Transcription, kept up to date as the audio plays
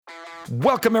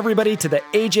Welcome, everybody, to the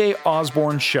AJ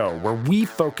Osborne Show, where we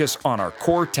focus on our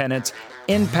core tenets: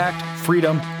 impact,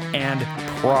 freedom, and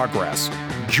progress.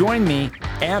 Join me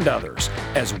and others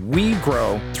as we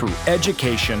grow through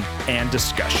education and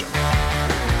discussion.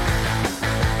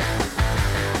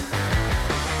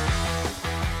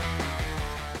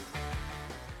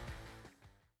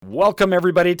 Welcome,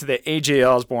 everybody, to the AJ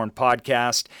Osborne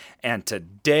podcast. And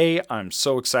today I'm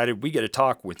so excited. We get to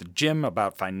talk with Jim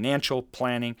about financial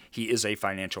planning. He is a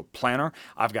financial planner.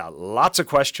 I've got lots of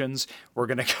questions. We're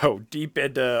going to go deep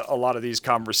into a lot of these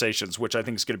conversations, which I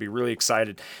think is going to be really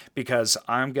exciting because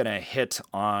I'm going to hit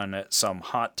on some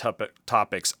hot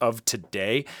topics of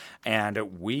today,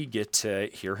 and we get to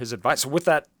hear his advice. So with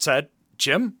that said,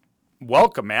 Jim,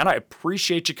 welcome, man. I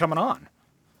appreciate you coming on.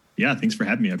 Yeah, thanks for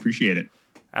having me. I appreciate it.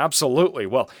 Absolutely.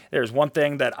 Well, there's one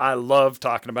thing that I love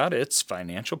talking about. It's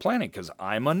financial planning because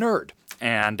I'm a nerd.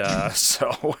 And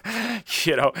so,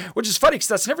 which is funny because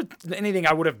that's never anything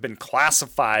I would have been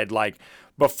classified like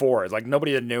before. Like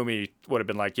nobody that knew me would have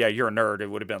been like, yeah, you're a nerd. It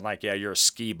would have been like, yeah, you're a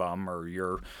ski bum, or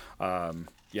you're,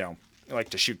 you like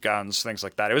to shoot guns, things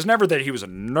like that. It was never that he was a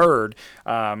nerd,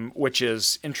 which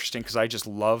is interesting because I just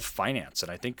love finance.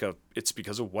 And I think it's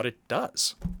because of what it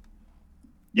does.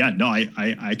 Yeah, no,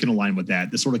 I can align with that.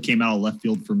 This sort of came out of left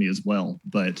field for me as well.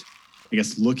 But I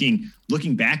guess looking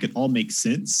back, it all makes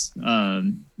sense.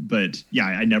 But yeah,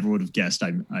 I never would have guessed.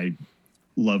 I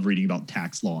love reading about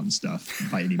tax law and stuff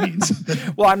by any means.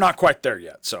 Well, I'm not quite there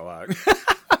yet. So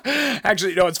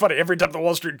actually, it's funny. Every time the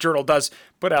Wall Street Journal does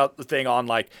put out the thing on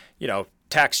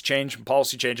tax change and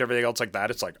policy change, everything else like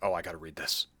that, it's like, oh, I got to read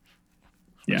this.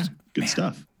 Yeah, good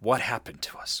stuff. What happened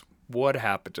to us? What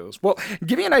happened to us? Well,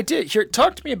 give me an idea here.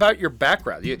 Talk to me about your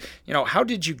background. How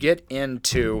did you get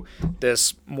into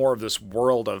this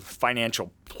world of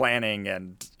financial planning,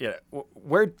 and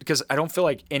where? Because I don't feel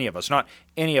like not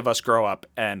any of us grow up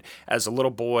and as a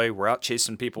little boy we're out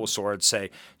chasing people with swords. Say,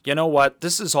 you know what?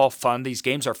 This is all fun. These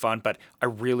games are fun, but I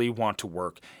really want to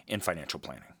work in financial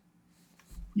planning.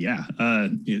 Yeah.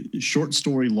 Short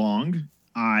story long.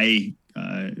 I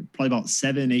probably about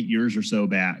 7-8 years or so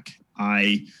back,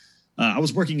 I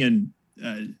was working in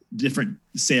different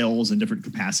sales and different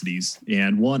capacities.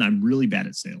 And one, I'm really bad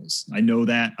at sales. I know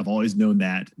that. I've always known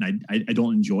that. And I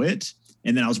don't enjoy it.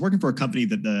 And then I was working for a company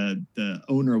that the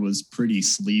owner was pretty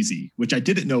sleazy, which I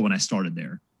didn't know when I started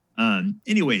there.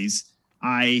 Anyways,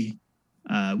 I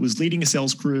was leading a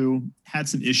sales crew, had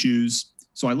some issues.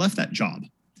 So I left that job.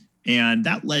 And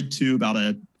that led to about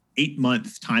a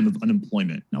 8-month time of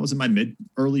unemployment. And I was in my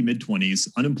early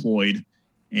mid-20s, unemployed.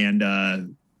 And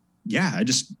I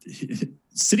just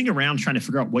sitting around trying to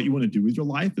figure out what you want to do with your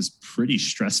life is pretty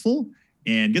stressful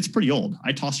and gets pretty old.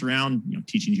 I tossed around,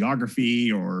 teaching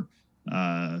geography or,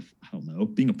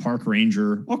 being a park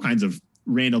ranger, all kinds of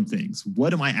random things.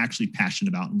 What am I actually passionate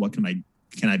about and what can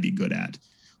I be good at?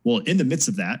 Well, in the midst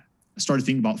of that, I started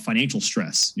thinking about financial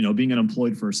stress. Being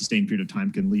unemployed for a sustained period of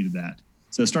time can lead to that.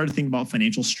 So I started thinking about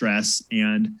financial stress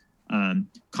and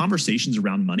conversations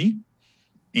around money.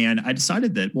 And I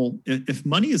decided that, if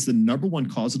money is the number one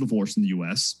cause of divorce in the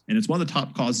U.S., and it's one of the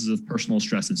top causes of personal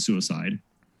stress and suicide,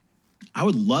 I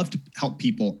would love to help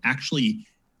people actually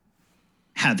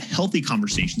have healthy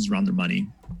conversations around their money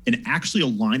and actually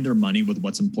align their money with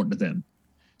what's important to them.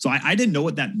 So I didn't know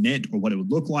what that meant or what it would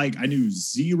look like. I knew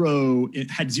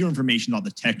had zero information about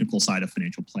the technical side of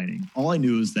financial planning. All I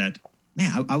knew is that,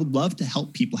 I would love to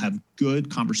help people have good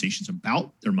conversations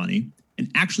about their money and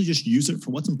actually just use it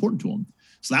for what's important to them.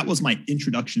 So that was my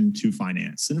introduction to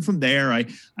finance. And from there, I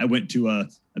went to a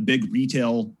big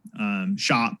retail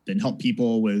shop and helped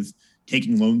people with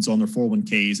taking loans on their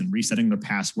 401ks and resetting their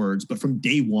passwords. But from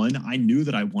day one, I knew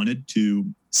that I wanted to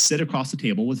sit across the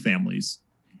table with families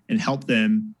and help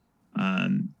them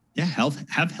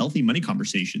have healthy money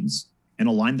conversations and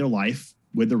align their life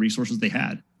with the resources they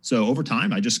had. So over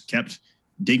time, I just kept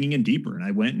digging in deeper. And I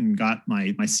went and got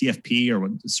my CFP, or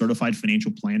certified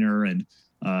financial planner, and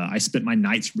I spent my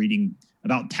nights reading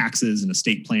about taxes and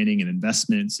estate planning and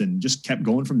investments and just kept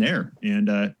going from there.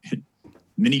 And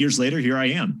many years later, here I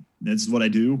am. This is what I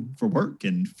do for work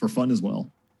and for fun as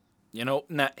well.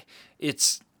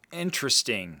 It's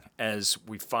interesting as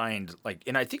we find,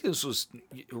 and I think this was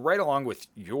right along with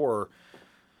your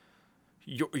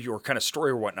kind of story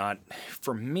or whatnot.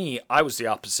 For me, I was the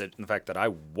opposite in the fact that I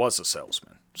was a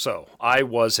salesman. So I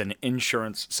was an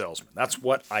insurance salesman. That's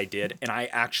what I did, and I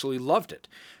actually loved it.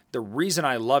 The reason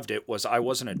I loved it was I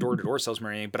wasn't a door-to-door salesman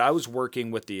or anything, but I was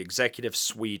working with the executive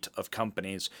suite of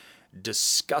companies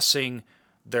discussing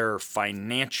their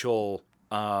financial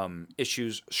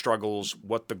issues, struggles,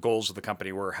 what the goals of the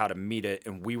company were, how to meet it.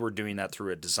 And we were doing that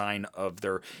through a design of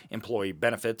their employee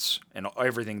benefits and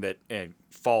everything that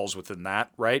falls within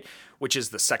that, right? Which is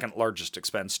the second largest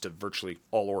expense to virtually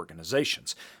all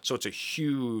organizations. So it's a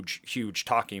huge, huge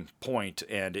talking point.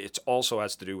 And it also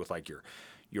has to do with like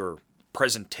your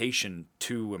presentation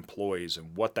to employees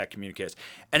and what that communicates.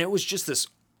 And it was just this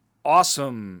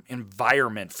awesome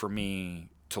environment for me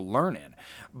to learn in.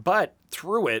 But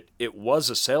through it, it was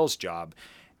a sales job.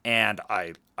 And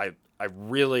I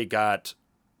really got,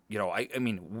 I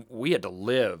mean, we had to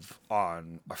live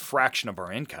on a fraction of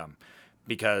our income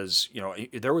because,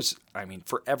 there was,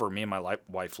 forever me and my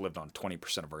wife lived on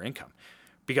 20% of our income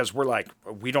because we're like,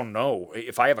 we don't know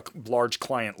if I have a large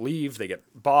client leave, they get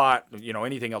bought,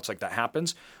 anything else like that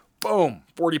happens, boom,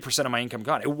 40% of my income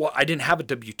gone. I didn't have a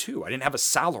W-2. I didn't have a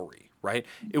salary. Right?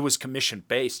 It was commission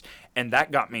based. And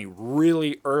that got me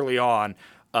really early on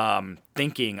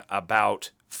thinking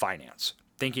about finance,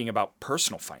 thinking about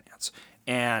personal finance,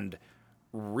 and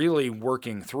really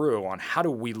working through on how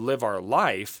do we live our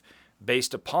life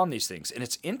based upon these things. And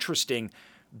it's interesting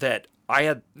that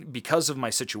because of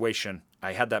my situation,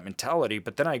 I had that mentality,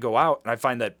 but then I go out and I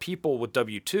find that people with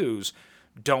W-2s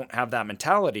don't have that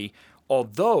mentality.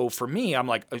 Although for me, I'm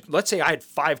like, let's say I had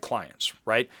 5 clients,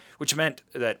 right? Which meant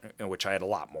which I had a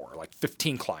lot more, like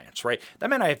 15 clients, right? That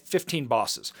meant I had 15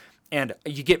 bosses. And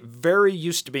you get very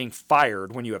used to being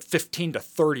fired when you have 15 to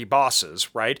 30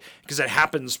 bosses, right? Because it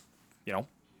happens,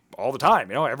 all the time.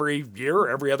 Every year,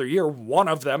 every other year, one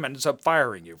of them ends up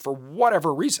firing you for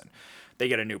whatever reason. They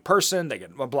get a new person, they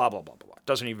get blah, blah, blah, blah, blah. It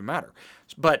doesn't even matter.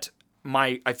 But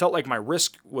I felt like my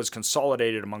risk was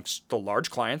consolidated amongst the large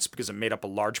clients because it made up a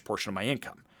large portion of my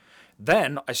income.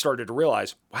 Then I started to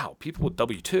realize, wow, people with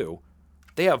W-2,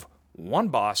 they have one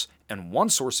boss and one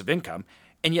source of income,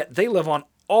 and yet they live on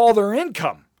all their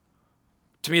income.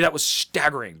 To me, that was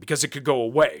staggering because it could go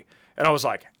away. And I was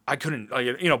like, I couldn't,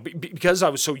 because I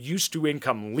was so used to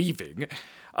income leaving,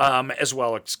 as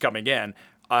well as coming in,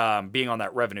 being on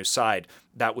that revenue side,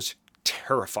 that was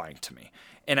terrifying to me.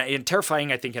 And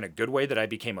terrifying, I think, in a good way, that I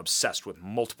became obsessed with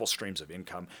multiple streams of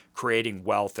income, creating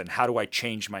wealth, and how do I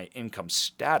change my income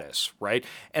status, right?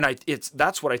 And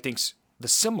that's what I think's the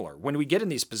similar. When we get in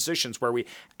these positions where we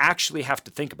actually have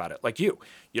to think about it, like you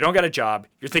don't got a job,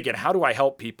 you're thinking, how do I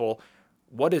help people?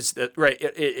 What is that, right?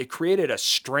 It created a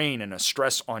strain and a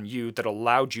stress on you that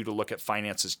allowed you to look at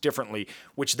finances differently,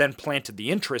 which then planted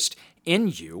the interest in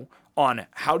you on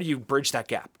how do you bridge that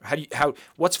gap?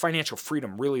 What's financial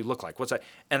freedom really look like? What's that?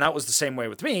 And that was the same way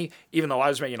with me. Even though I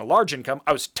was making a large income,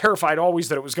 I was terrified always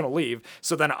that it was going to leave.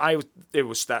 So then it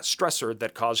was that stressor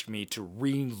that caused me to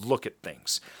re-look at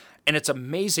things. And it's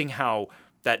amazing how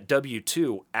that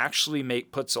W-2 actually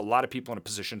puts a lot of people in a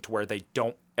position to where they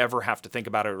don't ever have to think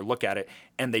about it or look at it,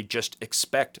 and they just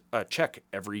expect a check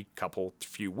every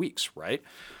few weeks, right?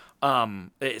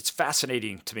 It's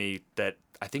fascinating to me that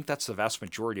I think that's the vast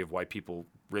majority of why people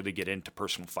really get into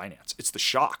personal finance. It's the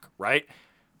shock, right?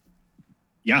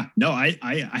 Yeah, no, I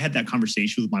had that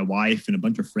conversation with my wife and a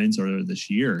bunch of friends earlier this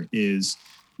year. Is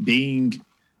being,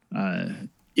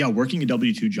 working a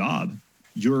W-2 job,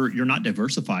 you're not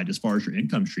diversified as far as your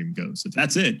income stream goes. If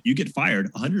that's it, you get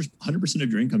fired, 100%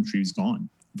 of your income stream is gone.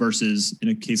 Versus in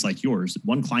a case like yours,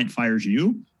 one client fires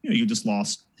you, you just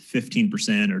lost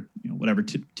 15% or whatever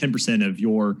 10% of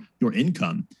your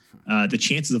income. The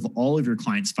chances of all of your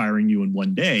clients firing you in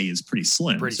one day is pretty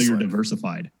slim. You're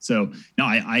diversified. So no,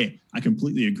 I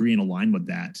completely agree and align with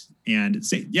that. And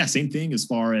same thing as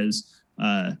far as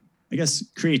I guess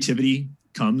creativity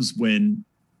comes when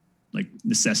like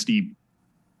necessity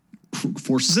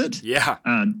forces it. Yeah.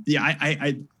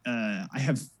 I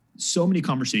have so many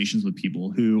conversations with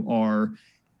people who are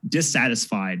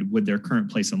dissatisfied with their current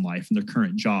place in life and their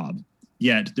current job,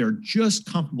 yet they're just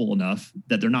comfortable enough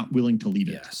that they're not willing to leave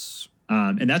it. Yes.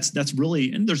 And that's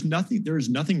really, and there is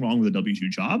nothing wrong with a W-2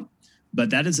 job, but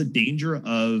that is a danger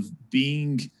of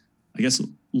being, I guess,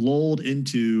 lulled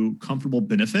into comfortable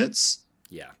benefits.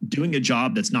 Yeah. Doing a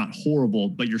job that's not horrible,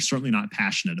 but you're certainly not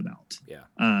passionate about.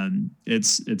 Yeah.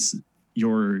 It's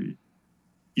you're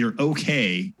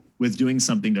okay with doing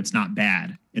something that's not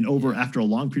bad. And after a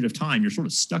long period of time, you're sort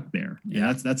of stuck there.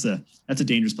 Yeah. That's a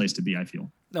dangerous place to be, I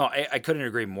feel. No, I couldn't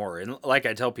agree more. And like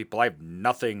I tell people,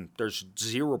 there's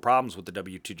zero problems with the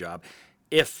W-2 job.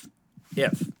 If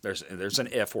there's an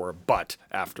if or a but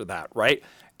after that, right?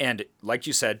 And like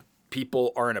you said,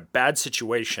 people are in a bad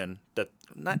situation that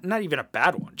not even a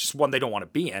bad one, just one they don't want to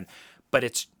be in, but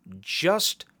it's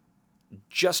just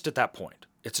at that point.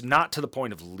 It's not to the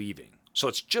point of leaving. So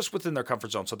it's just within their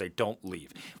comfort zone so they don't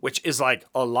leave, which is like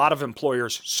a lot of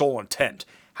employers' sole intent.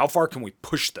 How far can we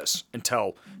push this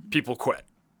until people quit,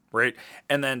 right?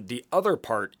 And then the other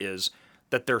part is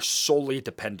that they're solely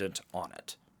dependent on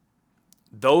it.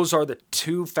 Those are the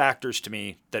two factors to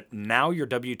me that now your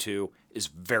W-2 is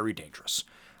very dangerous.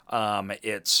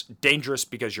 It's dangerous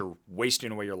because you're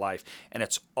wasting away your life, and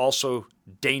it's also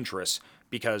dangerous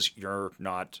because you're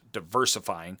not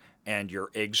diversifying and your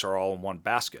eggs are all in one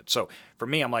basket. So for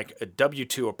me, I'm like, a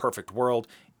W-2, a perfect world,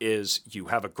 is you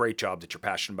have a great job that you're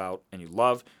passionate about and you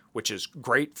love, which is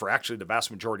great for actually the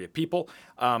vast majority of people.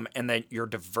 And then you're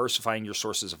diversifying your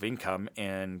sources of income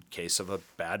in case of a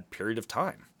bad period of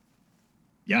time.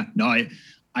 Yeah, no,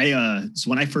 so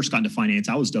when I first got into finance,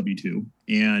 I was W-2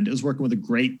 and I was working with a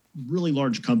great, really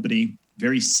large company,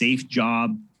 very safe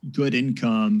job, good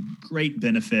income, great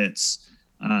benefits.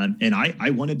 And I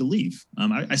wanted to leave.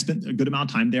 I spent a good amount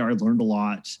of time there. I learned a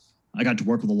lot. I got to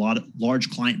work with a lot of large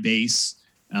client base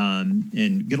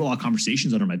and get a lot of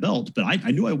conversations under my belt. But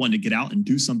I knew I wanted to get out and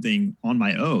do something on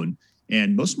my own.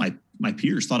 And most of my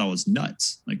peers thought I was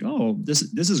nuts. Like, oh, this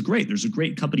is great. There's a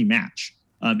great company match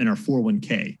in our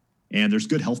 401k, and there's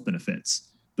good health benefits.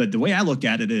 But the way I look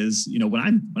at it is,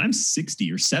 when I'm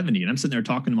 60 or 70 and I'm sitting there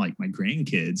talking to like my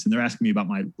grandkids and they're asking me about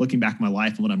looking back at my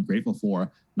life and what I'm grateful for, I'm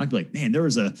not gonna be like, man, there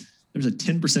was a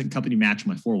 10% company match in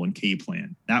my 401k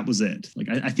plan. That was it. Like,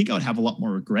 I think I would have a lot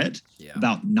more regret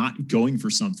about not going for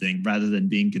something rather than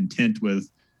being content with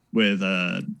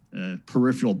a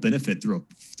peripheral benefit through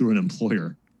an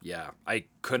employer. Yeah, I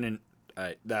couldn't.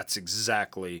 That's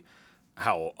exactly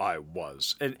how I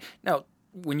was. And now,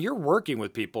 when you're working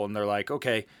with people and they're like,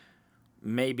 okay,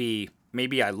 maybe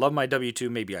I love my W-2,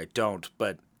 maybe I don't,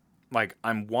 but like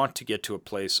I want to get to a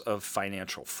place of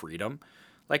financial freedom.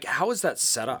 Like, how is that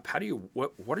set up?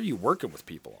 What are you working with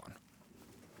people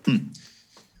on?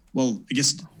 Well, I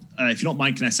guess if you don't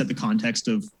mind, can I set the context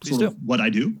of what I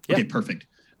do? Yeah. Okay, perfect.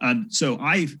 So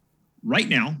right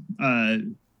now,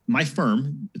 my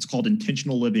firm, it's called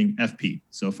Intentional Living FP.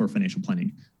 So for financial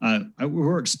planning, I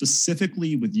work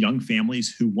specifically with young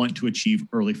families who want to achieve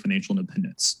early financial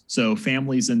independence. So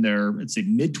families in their, let's say,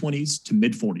 mid-20s to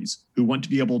mid-40s who want to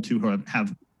be able to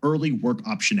have early work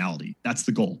optionality. That's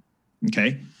the goal.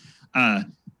 Okay.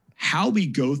 How we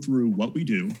go through what we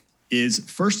do is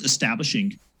first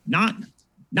establishing not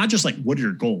just like, what are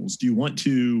your goals? Do you want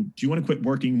to quit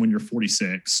working when you're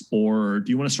 46, or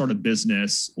do you want to start a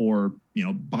business, or,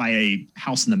 buy a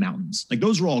house in the mountains? Like,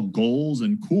 those are all goals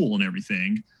and cool and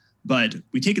everything, but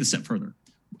we take it a step further.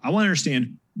 I want to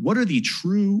understand, what are the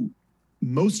true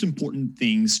most important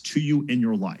things to you in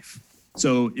your life?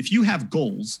 So if you have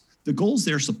goals, the goals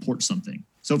there support something.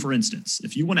 So for instance,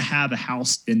 if you want to have a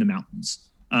house in the mountains,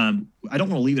 I don't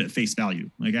want to leave it at face value.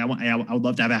 Like, I would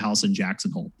love to have a house in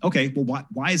Jackson Hole. Okay, well,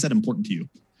 why is that important to you?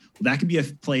 Well, that can be a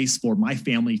place for my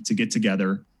family to get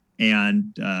together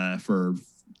and for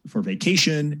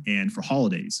vacation and for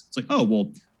holidays. It's like, oh,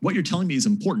 well, what you're telling me is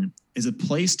important is a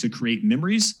place to create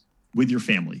memories with your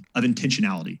family of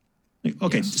intentionality. Like,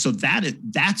 okay, yes. So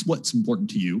that's what's important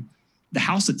to you. The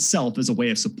house itself is a way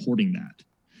of supporting that.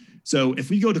 So if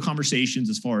we go to conversations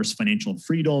as far as financial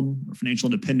freedom or financial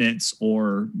independence,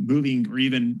 or moving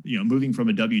from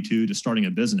a W-2 to starting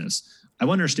a business, I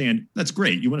want to understand, that's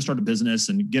great. You want to start a business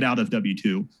and get out of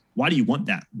W-2. Why do you want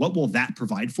that? What will that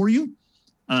provide for you?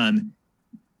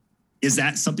 Is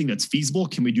that something that's feasible?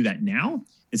 Can we do that now?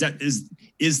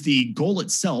 Is the goal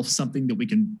itself something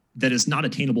that is not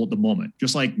attainable at the moment?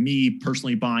 Just like me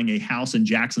personally buying a house in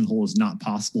Jackson Hole is not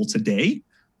possible today,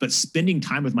 but spending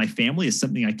time with my family is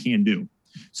something I can do.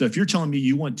 So if you're telling me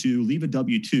you want to leave a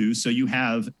W-2 so you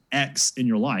have X in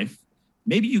your life,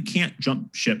 maybe you can't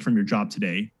jump ship from your job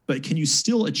today, but can you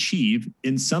still achieve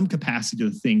in some capacity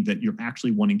the thing that you're actually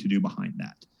wanting to do behind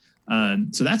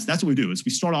that? So that's what we do, is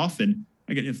we start off, and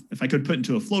again, if I could put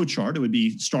into a flow chart, it would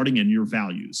be starting in your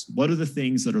values. What are the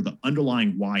things that are the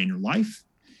underlying why in your life?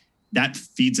 That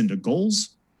feeds into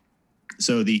goals.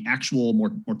 So the actual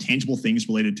more tangible things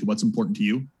related to what's important to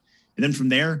you. And then from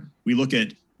there, we look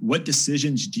at, what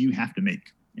decisions do you have to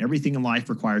make? Everything in life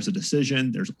requires a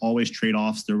decision. There's always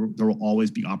trade-offs. There will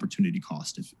always be opportunity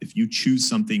cost. If you choose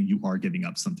something, you are giving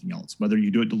up something else, whether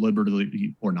you do it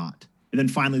deliberately or not. And then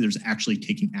finally, there's actually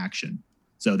taking action.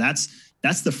 So that's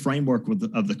the framework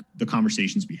of the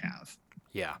conversations we have.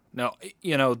 Yeah. No,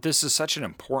 this is such an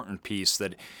important piece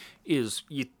that is,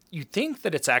 you think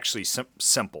that it's actually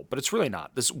simple, but it's really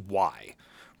not. This why,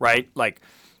 right? Like,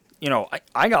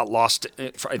 I got lost,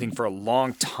 I think, for a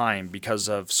long time because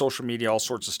of social media, all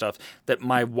sorts of stuff, that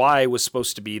my why was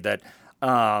supposed to be that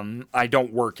I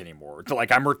don't work anymore.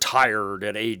 Like I'm retired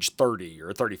at age 30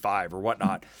 or 35 or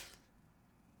whatnot.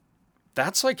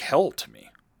 That's like hell to me.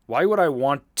 Why would I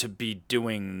want to be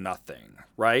doing nothing,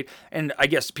 right? And I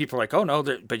guess people are like, oh no,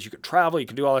 but you can travel, you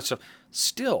can do all that stuff.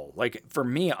 Still, like for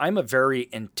me, I'm a very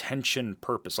intention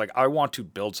purpose. Like I want to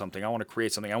build something, I want to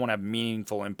create something, I want to have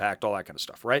meaningful impact, all that kind of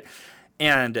stuff, right?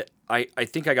 And I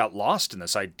think I got lost in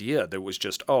this idea that was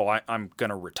just, oh, I'm going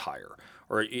to retire.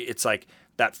 Or it's like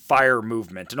that FIRE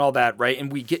movement and all that, right?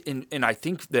 And we get in, and I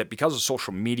think that because of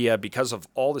social media, because of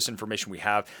all this information we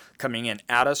have coming in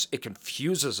at us, it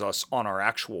confuses us on our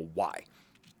actual why.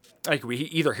 Like we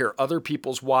either hear other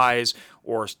people's whys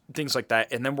or things like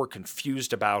that, and then we're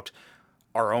confused about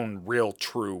our own real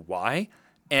true why.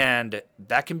 And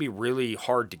that can be really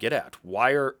hard to get at.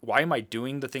 Why am I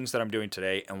doing the things that I'm doing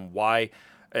today, and why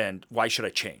should I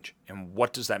change? And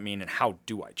what does that mean, and how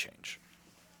do I change?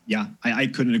 Yeah, I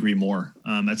couldn't agree more.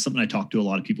 That's something I talk to a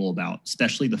lot of people about,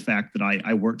 especially the fact that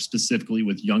I work specifically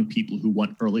with young people who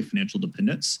want early financial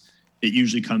independence. It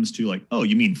usually comes to like, oh,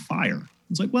 you mean FIRE?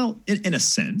 It's like, well, in a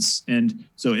sense. And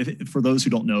so if for those who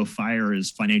don't know, FIRE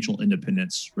is financial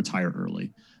independence, retire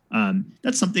early.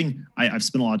 That's something I've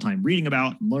spent a lot of time reading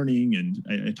about and learning,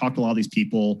 and I talk to a lot of these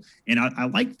people, and I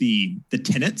like the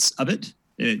tenets of it.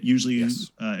 It usually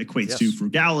equates to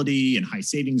frugality and high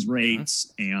savings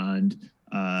rates, and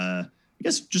I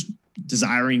guess just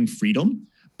desiring freedom.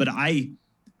 But I'm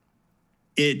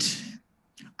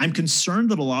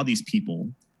concerned that a lot of these people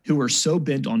who are so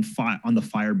bent on the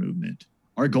FIRE movement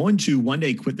are going to one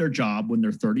day quit their job when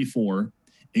they're 34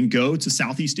 and go to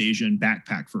Southeast Asia and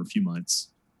backpack for a few months,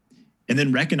 and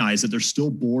then recognize that they're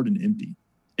still bored and empty.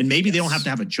 And maybe they don't have to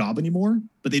have a job anymore,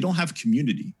 but they don't have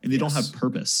community and they don't have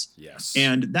purpose. Yes.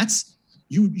 And that's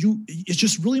it's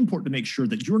just really important to make sure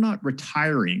that you're not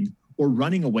retiring or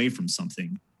running away from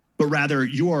something, but rather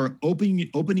you are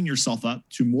opening yourself up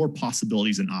to more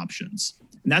possibilities and options.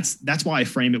 And that's why I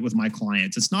frame it with my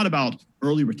clients. It's not about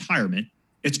early retirement.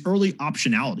 It's early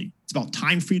optionality. It's about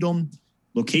time freedom,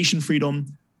 location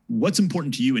freedom, what's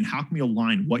important to you, and how can we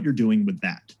align what you're doing with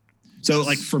that. So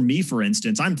like for me, for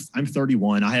instance, I'm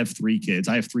 31. I have 3 kids.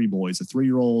 I have 3 boys, a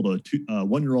 3-year-old, a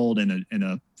 1-year-old, and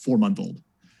a 4-month-old.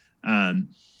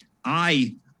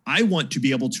 I want to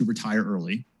be able to retire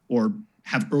early or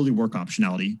have early work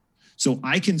optionality, so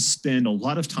I can spend a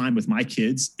lot of time with my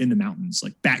kids in the mountains,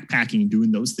 like backpacking and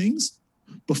doing those things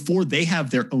before they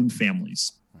have their own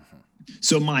families.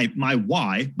 So my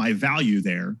why, my value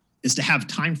there is to have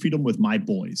time freedom with my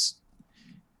boys.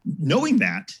 Knowing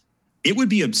that, it would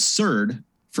be absurd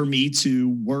for me to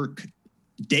work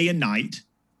day and night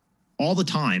all the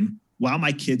time while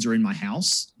my kids are in my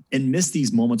house and miss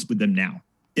these moments with them now.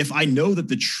 If I know that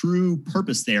the true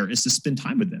purpose there is to spend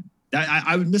time with them,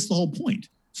 I would miss the whole point.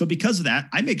 So because of that,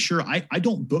 I make sure I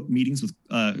don't book meetings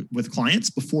with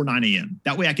clients before 9 a.m.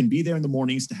 That way I can be there in the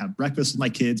mornings to have breakfast with my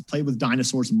kids, play with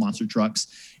dinosaurs and monster trucks.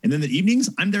 And then the evenings,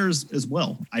 I'm there as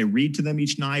well. I read to them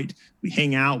each night. We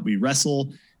hang out, we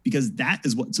wrestle, because that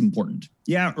is what's important.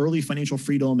 Yeah, early financial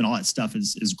freedom and all that stuff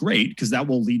is great, because that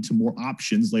will lead to more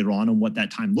options later on what that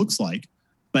time looks like.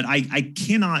 But I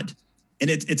cannot, and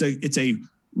it's a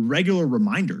regular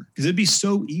reminder, because it'd be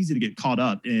so easy to get caught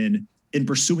up in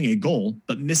pursuing a goal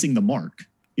but missing the mark.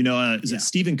 It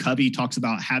Stephen Covey talks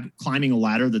about climbing a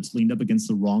ladder that's leaned up against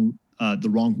the wrong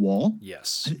wall.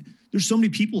 Yes. There's so many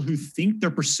people who think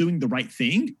they're pursuing the right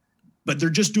thing, but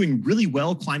they're just doing really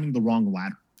well climbing the wrong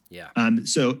ladder. Yeah. And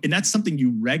that's something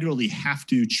you regularly have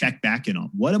to check back in on.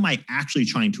 What am I actually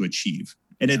trying to achieve?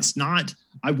 And it's not,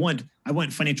 I want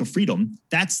financial freedom.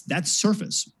 That's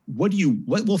surface. What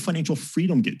will financial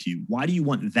freedom get to you? Why do you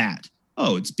want that?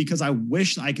 Oh, it's because I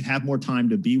wish I could have more time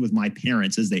to be with my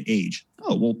parents as they age.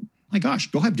 Oh, well, my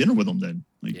gosh, go have dinner with them then.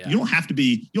 You don't have to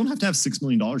have $6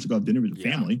 million to go have dinner with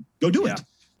your family. Go do it.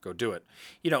 Go do it.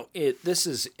 This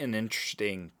is an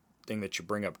interesting thing that you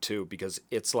bring up too, because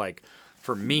it's like,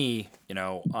 for me,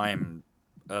 I'm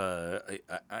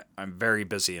very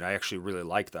busy, and I actually really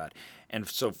like that. And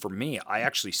so for me, I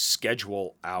actually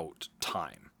schedule out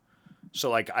time. So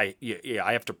like I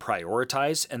have to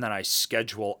prioritize, and then I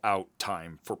schedule out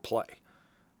time for play.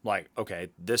 Like, okay,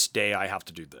 this day I have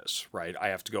to do this, right? I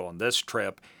have to go on this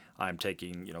trip. I'm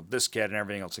taking, this kid and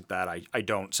everything else like that. I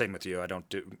don't, same with you, I don't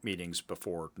do meetings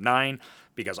before 9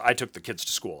 because I took the kids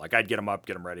to school. Like I'd get them up,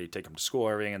 get them ready, take them to school,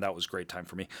 everything, and that was great time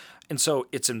for me. And so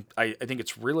I think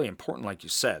it's really important, like you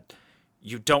said,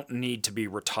 you don't need to be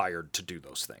retired to do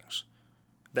those things.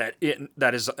 That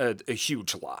is a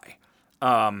huge lie.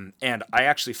 And I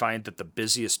actually find that the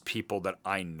busiest people that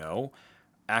I know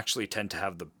actually tend to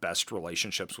have the best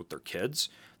relationships with their kids,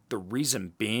 The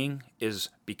reason being is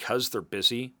because they're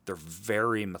busy, they're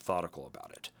very methodical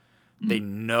about it. They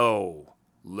know,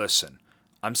 listen,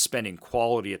 I'm spending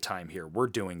quality of time here. We're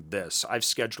doing this. I've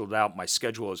scheduled out. My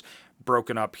schedule is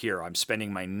broken up here. I'm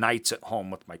spending my nights at home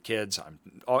with my kids.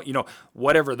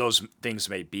 Whatever those things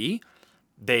may be,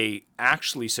 they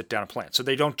actually sit down and plan. So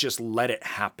they don't just let it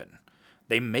happen.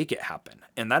 They make it happen.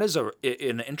 And that is an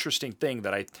interesting thing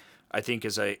that I think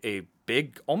is a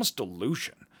big, almost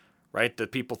delusion, right?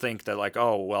 That people think that like,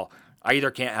 oh, well, I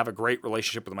either can't have a great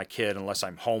relationship with my kid unless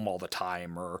I'm home all the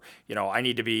time, or, I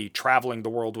need to be traveling the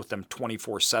world with them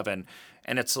 24/7.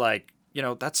 And it's like,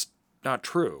 that's not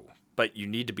true, but you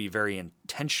need to be very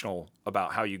intentional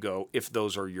about how you go if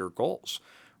those are your goals,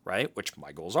 right? Which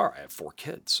my goals are. I have 4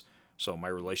 kids. So my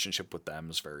relationship with them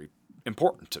is very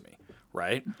important to me,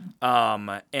 right?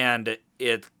 And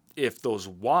if those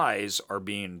whys are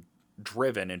being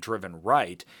driven and driven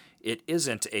right, it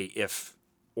isn't a if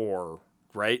or,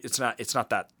 right? It's not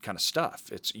that kind of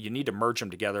stuff. You need to merge them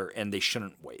together, and they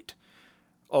shouldn't wait.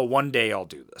 Oh, one day I'll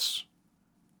do this.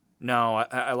 No,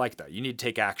 I like that. You need to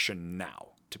take action now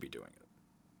to be doing it.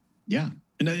 Yeah.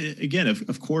 And again,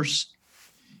 of course,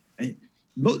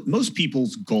 most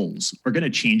people's goals are going to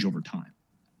change over time.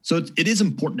 So it is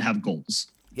important to have goals.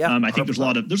 Yeah. I think there's a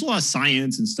lot of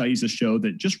science and studies that show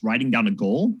that just writing down a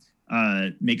goal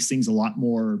makes things a lot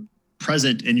more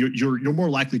present, and you're more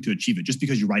likely to achieve it just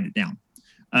because you write it down.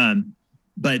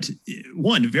 But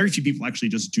very few people actually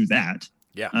just do that.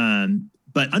 Yeah.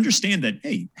 But understand that,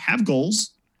 hey, have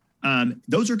goals.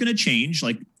 Those are going to change.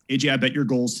 Like, AJ, I bet your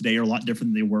goals today are a lot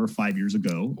different than they were 5 years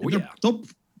ago. Oh, yeah.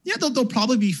 They'll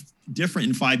probably be different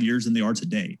in 5 years than they are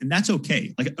today. And that's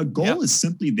okay. Like, a goal is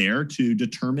simply there to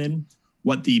determine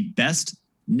what the best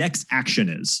next action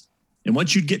is. And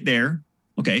once you get there,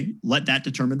 okay, let that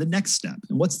determine the next step.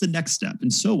 And what's the next step,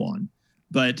 and so on.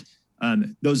 But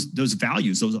those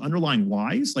values, those underlying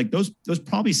whys, like those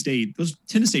tend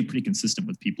to stay pretty consistent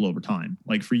with people over time.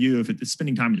 Like for you, if it's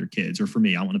spending time with your kids, or for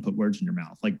me, I want to put words in your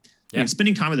mouth. Like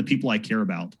spending time with the people I care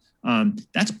about.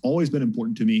 That's always been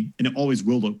important to me, and it always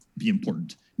will be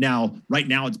important. Now, right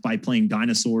now, it's by playing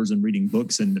dinosaurs and reading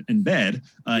books in bed.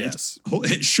 Yes.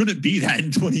 It shouldn't be that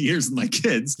in 20 years with my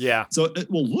kids. Yeah. So it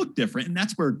will look different, and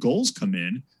that's where goals come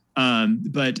in.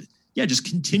 But yeah, just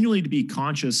continually to be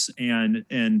conscious and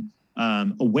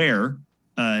aware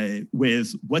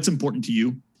with what's important to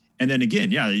you. And then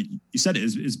again, you said it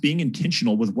is being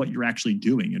intentional with what you're actually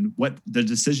doing and what the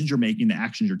decisions you're making, the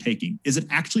actions you're taking. Is it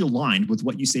actually aligned with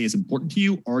what you say is important to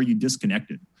you, or are you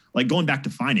disconnected? Like, going back to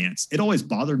finance, it always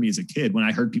bothered me as a kid when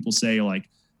I heard people say, like,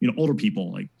 older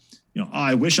people, like,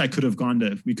 I wish we could have gone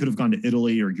to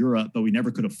Italy or Europe, but we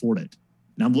never could afford it.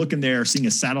 And I'm looking there, seeing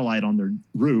a satellite on their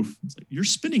roof. It's like, you're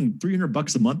spending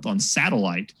 $300 a month on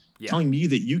satellite, telling me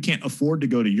that you can't afford to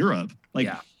go to Europe.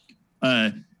 Like,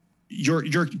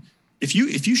 if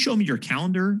you show me your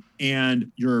calendar and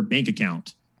your bank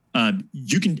account, I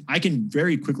can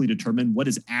very quickly determine what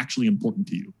is actually important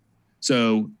to you.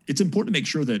 So it's important to make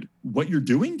sure that what you're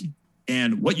doing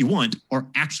and what you want are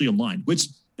actually aligned, which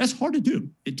that's hard to do.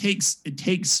 It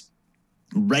takes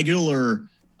regular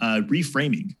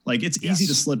reframing. Like, it's easy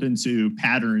to slip into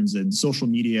patterns and social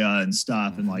media and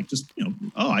stuff, and like, just,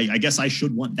 I guess I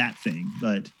should want that thing,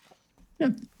 but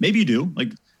maybe you do.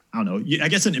 Like, I don't know. I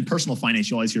guess in personal finance,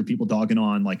 you always hear people dogging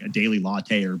on like a daily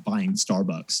latte or buying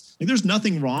Starbucks. Like, there's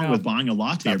nothing wrong with buying a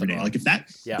latte every day. Like,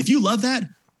 if you love that,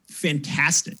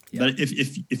 fantastic. But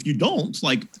if you don't,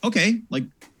 like, okay, like,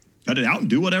 cut it out and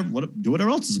do whatever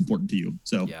else is important to you.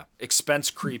 So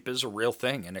expense creep is a real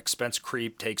thing, and expense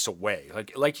creep takes away,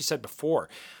 like you said before,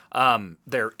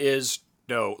 there is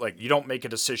no, like, you don't make a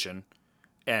decision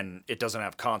and it doesn't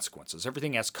have consequences.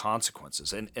 Everything has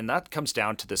consequences. And that comes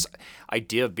down to this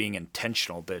idea of being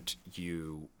intentional that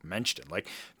you mentioned. Like,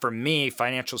 for me,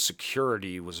 financial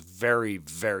security was very,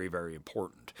 very, very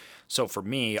important. So for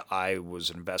me, I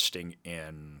was investing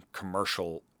in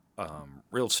commercial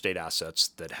real estate assets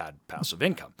that had passive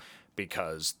income,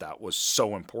 because that was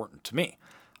so important to me.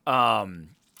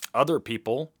 Other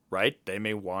people, right, they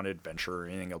may want adventure or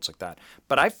anything else like that.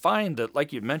 But I find that,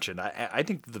 like you mentioned, I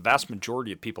think the vast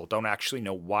majority of people don't actually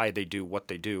know why they do what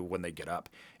they do when they get up.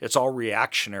 It's all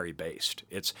reactionary based.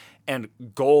 And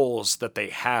goals that they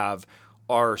have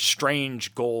are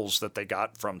strange goals that they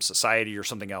got from society or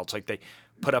something else. Like, they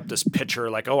put up this picture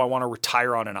like, oh, I want to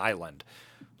retire on an island.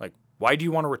 Like, why do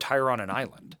you want to retire on an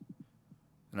island?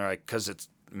 And they're like, because it's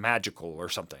magical or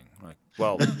something. I'm like,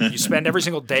 well, you spend every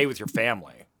single day with your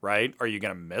family, right? Are you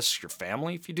going to miss your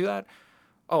family if you do that?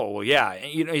 Oh, well, yeah.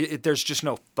 There's just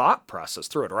no thought process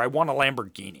through it. Or I want a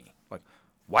Lamborghini. Like,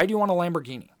 why do you want a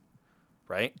Lamborghini?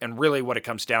 right? And really what it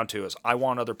comes down to is I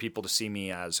want other people to see me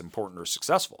as important or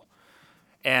successful.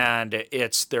 And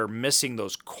they're missing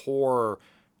those core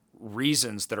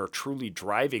reasons that are truly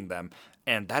driving them.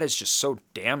 And that is just so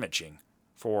damaging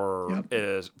for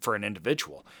an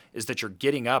individual, is that you're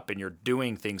getting up and you're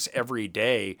doing things every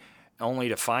day only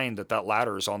to find that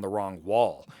ladder is on the wrong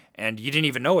wall. And you didn't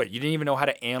even know it. You didn't even know how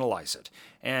to analyze it.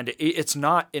 And it's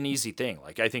not an easy thing.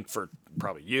 Like, I think for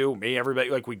probably you, me, everybody,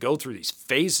 like, we go through these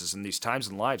phases and these times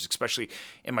in lives, especially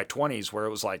in my 20s, where it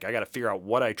was like, I got to figure out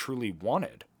what I truly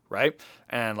wanted, right?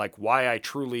 And like why I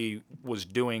truly was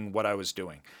doing what I was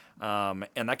doing. And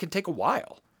that can take a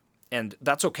while. And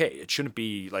that's okay. It shouldn't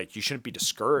be like, you shouldn't be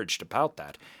discouraged about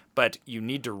that. But you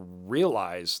need to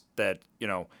realize that,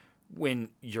 when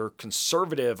you're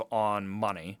conservative on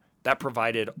money, that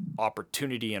provided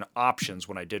opportunity and options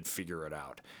when I did figure it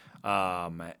out.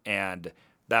 And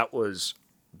that was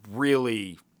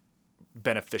really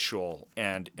beneficial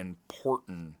and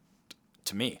important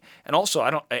to me. And also, I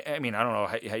don't know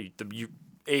how you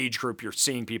age group you're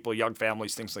seeing people, young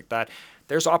families, things like that.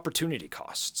 There's opportunity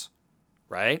costs,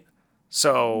 right?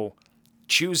 So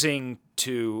choosing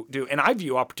to do, and I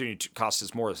view opportunity costs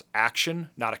as more as action,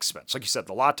 not expense. Like you said,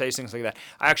 the lattes, things like that.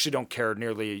 I actually don't care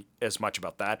nearly as much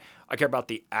about that. I care about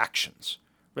the actions.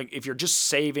 Like, if you're just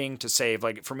saving to save,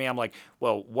 like for me, I'm like,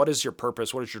 well, what is your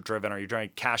purpose? What is your driven? Are you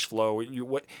trying cash flow? Are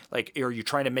you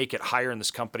trying to make it higher in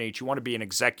this company? Do you want to be an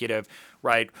executive,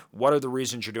 right? What are the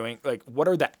reasons you're doing? Like, what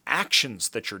are the actions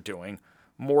that you're doing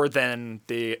more than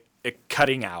the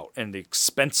cutting out and the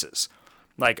expenses?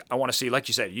 Like, I want to see, like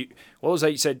you said, what was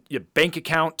that? You said your bank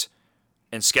account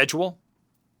and schedule?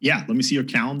 Yeah, let me see your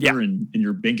calendar and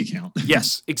your bank account.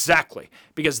 Yes, exactly.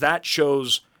 Because that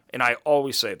shows, and I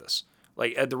always say this,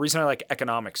 like, the reason I like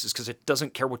economics is because it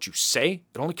doesn't care what you say.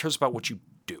 It only cares about what you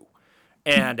do.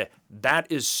 And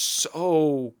that is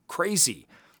so crazy.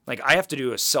 Like, I have to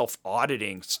do a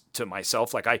self-auditing to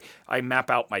myself. Like, I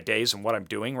map out my days and what I'm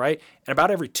doing, right? And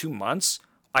about every 2 months,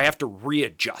 I have to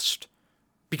readjust,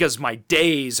 because my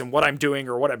days and what I'm doing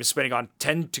or what I'm spending on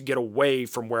tend to get away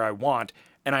from where I want,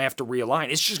 and I have to realign.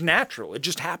 It's just natural. It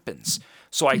just happens.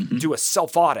 So I do a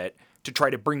self-audit to try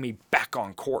to bring me back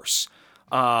on course.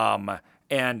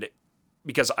 And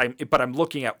because I'm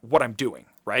looking at what I'm doing,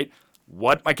 right?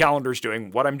 What my calendar's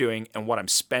doing, what I'm doing, and what I'm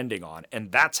spending on.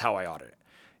 And that's how I audit it.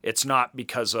 It's not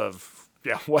because of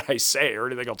what I say or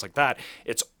anything else like that.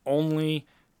 It's only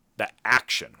the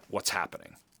action, what's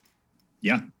happening.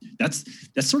 Yeah, that's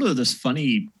sort of this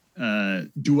funny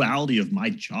duality of my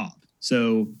job.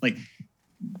 So, like,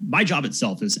 my job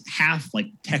itself is half like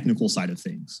technical side of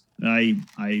things.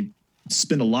 I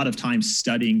spend a lot of time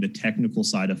studying the technical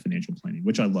side of financial planning,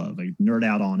 which I love. I nerd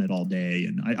out on it all day,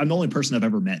 and I'm the only person I've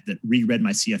ever met that reread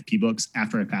my CFP books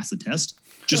after I passed the test,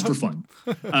 just for fun.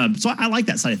 So I like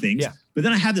that side of things. Yeah. But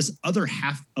then I have this other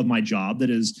half of my job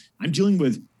that is I'm dealing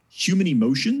with human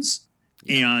emotions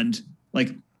and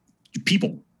like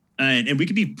people, and we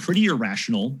can be pretty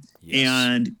irrational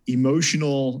and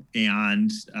emotional and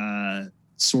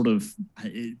sort of,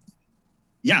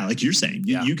 like you're saying,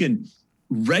 you can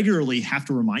regularly have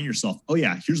to remind yourself, oh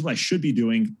yeah, here's what I should be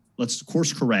doing. Let's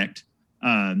course correct.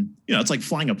 It's like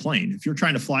flying a plane. If you're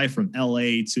trying to fly from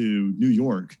LA to New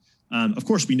York, of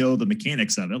course we know the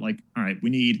mechanics of it. Like, all right, we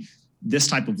need this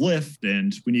type of lift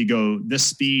and we need to go this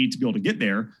speed to be able to get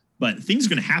there. But things are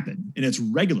going to happen, and it's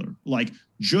regular. Like,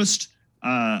 just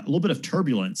a little bit of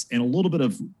turbulence and a little bit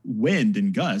of wind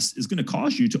and gusts is going to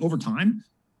cause you to, over time,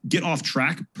 get off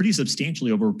track pretty substantially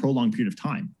over a prolonged period of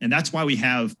time. And that's why we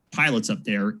have pilots up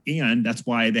there, and that's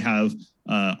why they have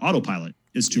autopilot,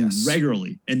 is to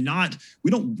regularly, and they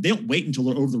don't wait until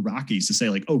they're over the Rockies to say,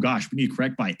 like, oh gosh, we need to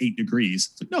correct by 8 degrees.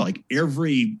 It's like, no, like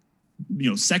every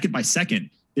second by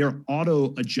second, they're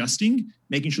auto adjusting,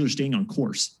 making sure they're staying on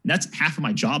course. And that's half of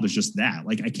my job, is just that.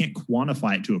 Like, I can't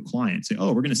quantify it to a client, say, oh,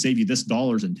 we're going to save you this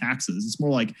dollars in taxes. It's more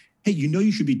like, hey,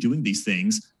 you should be doing these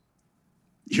things.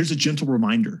 Here's a gentle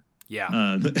reminder.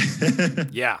 Yeah.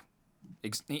 Yeah.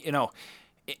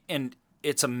 And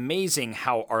it's amazing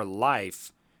how our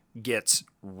life gets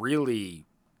really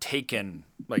taken,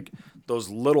 like those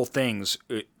little things,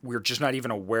 we're just not even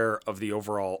aware of the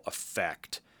overall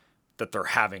effect that they're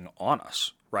having on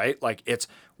us, right? Like,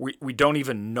 we don't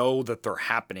even know that they're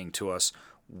happening to us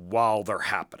while they're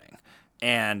happening.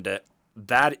 And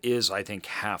that is, I think,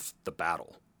 half the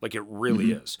battle. Like, it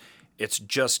really is. It's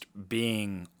just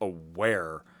being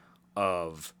aware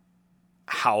of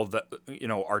how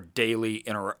our daily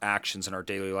interactions in our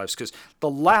daily lives. Because the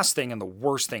last thing and the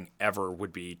worst thing ever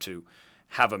would be to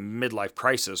have a midlife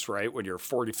crisis, right? When you're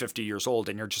 40, 50 years old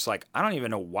and you're just like, I don't even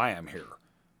know why I'm here.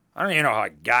 I don't even know how I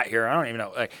got here. I don't even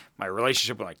know like my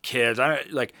relationship with my kids. I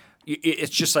don't like.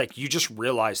 It's just like you just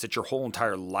realize that your whole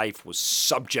entire life was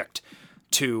subject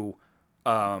to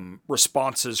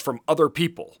responses from other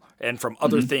people and from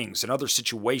other things and other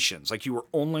situations. Like you were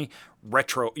only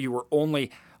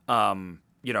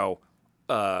you know,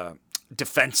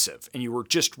 defensive, and you were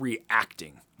just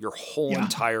reacting your whole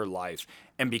entire life.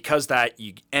 And because that,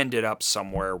 you ended up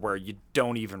somewhere where you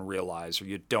don't even realize, or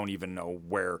you don't even know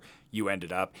where you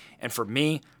ended up. And for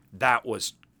me, that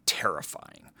was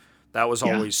terrifying. That was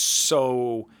always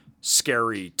so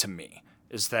scary to me,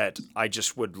 is that I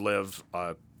just would live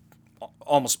a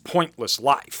almost pointless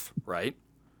life, right?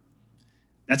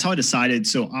 That's how I decided.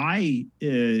 So I,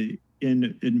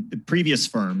 in previous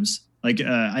firms, like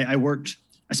I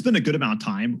spent a good amount of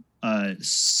time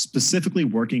specifically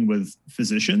working with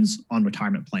physicians on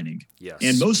retirement planning. Yes.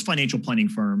 And most financial planning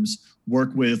firms work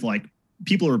with like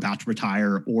people who are about to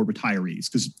retire or retirees,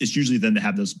 because it's usually them that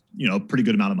have those, pretty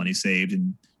good amount of money saved.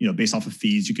 And, based off of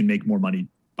fees, you can make more money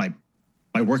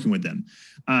by working with them.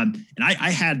 And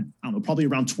I had, probably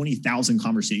around 20,000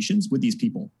 conversations with these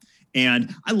people.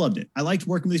 And I loved it. I liked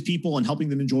working with these people and helping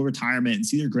them enjoy retirement and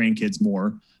see their grandkids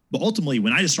more. But ultimately,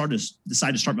 when I decided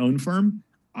to start my own firm,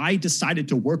 I decided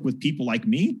to work with people like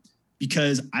me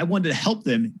because I wanted to help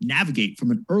them navigate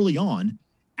from an early on,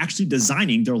 actually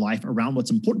designing their life around what's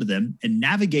important to them and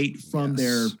navigate from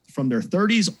their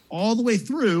 30s all the way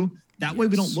through. That way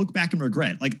we don't look back and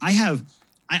regret. Like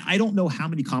I don't know how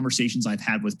many conversations I've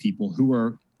had with people who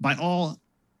are, by all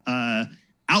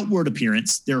outward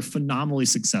appearance, they're phenomenally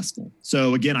successful.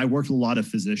 So again, I worked with a lot of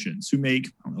physicians who make,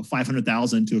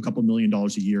 $500,000 to a couple $1 million a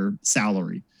year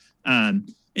salary.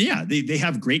 And yeah, they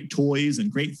have great toys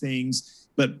and great things,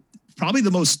 but probably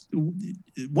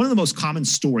one of the most common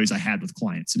stories I had with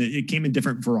clients, and it came in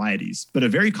different varieties, but a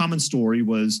very common story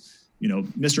was,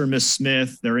 Mr. and Miss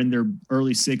Smith, they're in their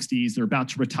early 60s, they're about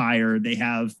to retire. They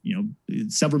have,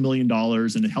 several $1 million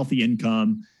and a healthy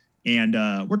income. And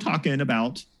we're talking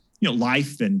about,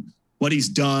 life and what he's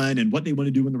done and what they want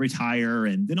to do when they retire.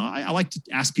 And then I like to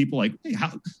ask people like, hey,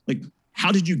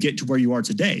 how did you get to where you are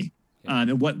today?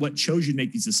 And what chose you to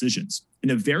make these decisions?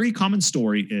 And a very common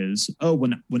story is,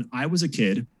 when I was a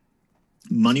kid,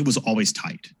 money was always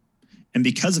tight. And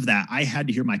because of that, I had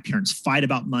to hear my parents fight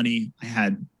about money. I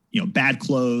had, bad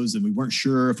clothes, and we weren't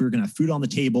sure if we were going to have food on the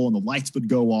table, and the lights would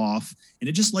go off. And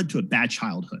it just led to a bad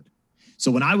childhood. So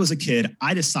when I was a kid,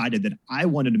 I decided that I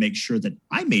wanted to make sure that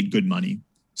I made good money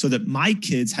so that my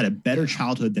kids had a better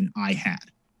childhood than I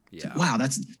had. Yeah. So, wow,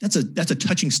 that's a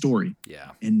touching story. Yeah.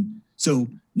 And so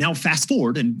now fast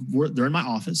forward, and they're in my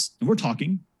office and we're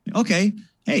talking. Okay,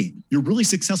 hey, you're really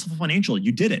successful financially.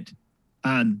 You did it.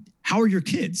 How are your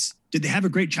kids? Did they have a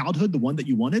great childhood, the one that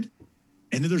you wanted?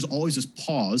 And then there's always this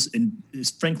pause. And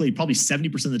frankly, probably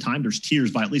 70% of the time, there's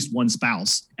tears by at least one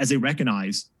spouse as they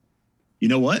recognize, you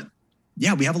know what?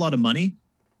 Yeah, we have a lot of money,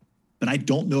 but I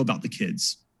don't know about the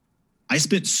kids. I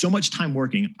spent so much time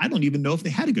working. I don't even know if they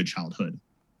had a good childhood.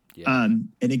 Yeah. And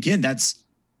again,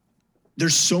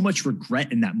 there's so much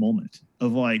regret in that moment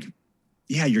of like,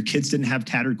 yeah, your kids didn't have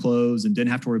tattered clothes and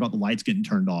didn't have to worry about the lights getting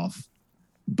turned off,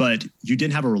 but you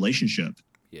didn't have a relationship.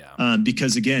 Yeah.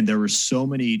 Because again, there were so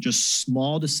many just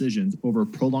small decisions over a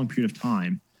prolonged period of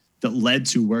time that led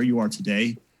to where you are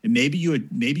today. And maybe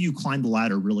you climbed the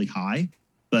ladder really high,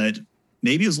 but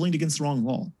maybe it was leaned against the wrong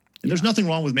wall. And there's nothing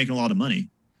wrong with making a lot of money.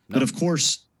 No. But of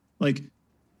course, like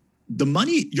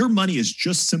your money is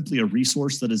just simply a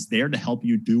resource that is there to help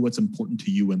you do what's important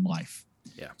to you in life.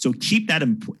 Yeah. So keep that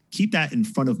in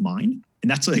front of mind. And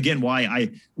that's, again,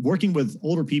 why working with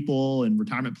older people and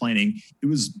retirement planning, it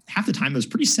was half the time it was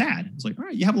pretty sad. It's like, all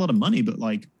right, you have a lot of money, but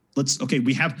like,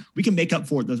 we can make up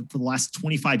for it for the last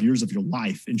 25 years of your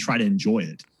life and try to enjoy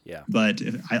it. Yeah. But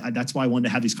that's why I wanted to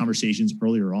have these conversations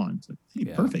earlier on. It's like, hey,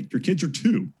 perfect. Your kids are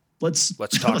 2. Let's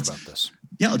talk about this.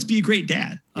 Yeah. Let's be a great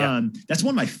dad. Yeah. That's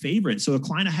one of my favorites. So a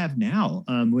client I have now,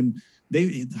 when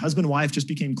husband and wife just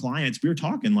became clients, we were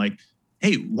talking like,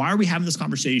 hey, why are we having this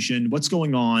conversation? What's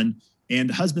going on? And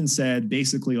the husband said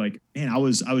basically like, man, I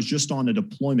was just on a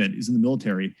deployment. He's in the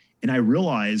military. And I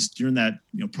realized during that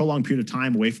prolonged period of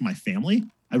time away from my family,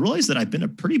 I realized that I've been a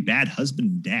pretty bad husband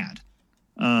and dad.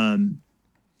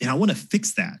 And I want to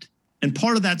fix that. And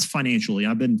part of that's financially.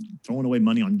 I've been throwing away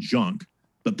money on junk.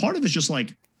 But part of it's just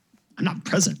like, I'm not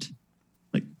present.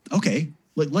 Like, okay,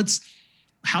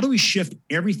 how do we shift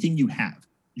everything you have?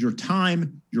 Your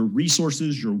time, your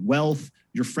resources, your wealth,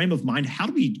 your frame of mind. How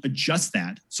do we adjust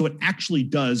that so it actually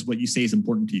does what you say is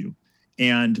important to you?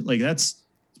 And like, that's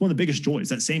one of the biggest joys.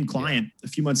 That same client, a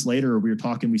few months later, we were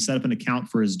talking, we set up an account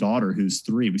for his daughter, who's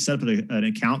 3. We set up an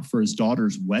account for his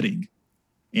daughter's wedding.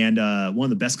 And one of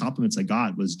the best compliments I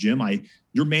got was, Jim,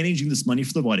 you're managing this money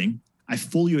for the wedding. I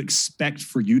fully expect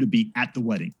for you to be at the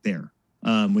wedding there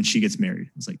when she gets married.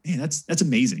 I was like, man, that's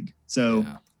amazing. So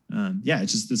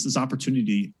it's just this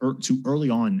opportunity to early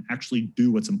on actually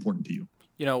do what's important to you.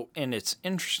 And it's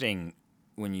interesting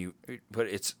but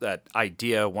it's that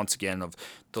idea once again of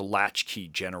the latchkey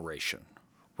generation,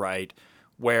 right?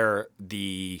 Where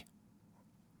the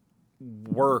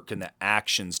work and the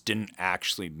actions didn't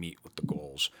actually meet with the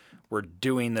goals. We're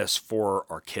doing this for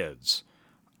our kids.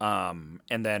 And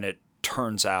then it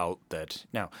turns out that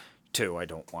now, too, I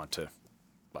don't want to,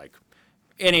 like,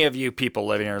 any of you people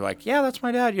living here like, yeah, that's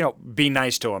my dad, be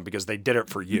nice to them because they did it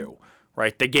for you,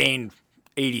 right? They gained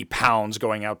 80 pounds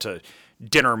going out to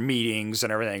dinner meetings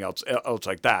and everything else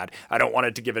like that. I don't want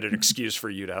it to give it an excuse for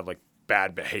you to have like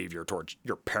bad behavior towards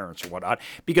your parents or whatnot,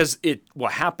 because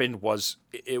what happened was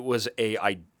it was a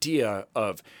idea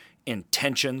of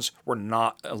intentions were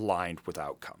not aligned with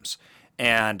outcomes.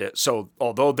 And so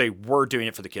although they were doing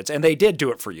it for the kids, and they did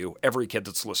do it for you, every kid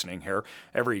that's listening here,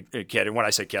 every kid, and when I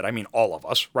say kid, I mean all of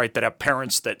us, right, that have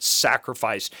parents that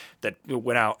sacrificed, that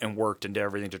went out and worked and did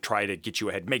everything to try to get you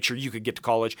ahead, make sure you could get to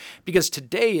college, because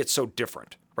today it's so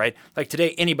different, right? Like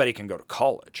today, anybody can go to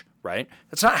college, right?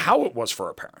 That's not how it was for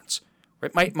our parents,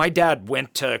 right? My dad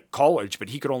went to college, but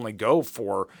he could only go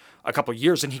for a couple of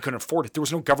years and he couldn't afford it. There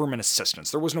was no government assistance.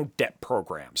 There was no debt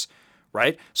programs.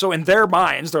 Right? So in their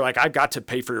minds, they're like, I've got to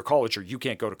pay for your college or you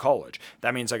can't go to college.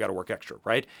 That means I got to work extra,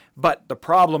 right? But the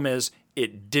problem is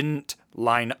it didn't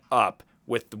line up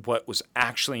with what was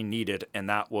actually needed, and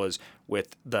that was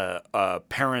with the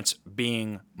parents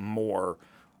being more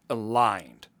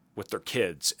aligned with their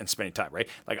kids and spending time, right?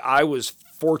 Like I was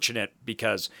fortunate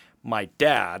because my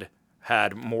dad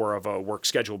had more of a work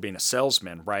schedule being a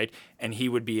salesman, right? And he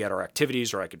would be at our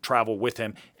activities or I could travel with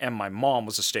him. And my mom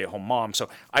was a stay-at-home mom. So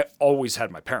I always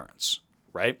had my parents,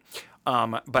 right?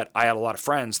 But I had a lot of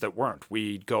friends that weren't.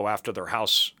 We'd go after their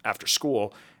house after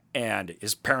school and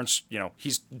his parents,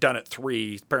 he's done at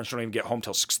 3. His parents don't even get home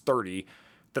till 6:30.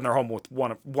 Then they're home with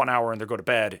one hour and they go to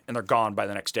bed and they're gone by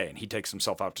the next day. And he takes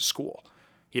himself out to school.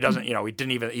 He doesn't,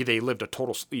 they lived a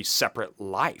totally separate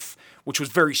life, which was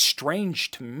very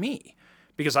strange to me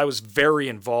because I was very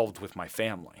involved with my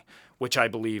family, which I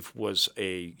believe was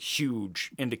a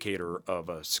huge indicator of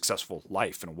a successful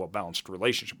life and a well-balanced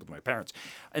relationship with my parents.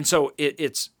 And so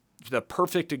it's the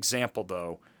perfect example,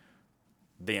 though.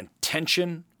 The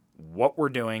intention, what we're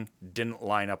doing, didn't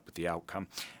line up with the outcome.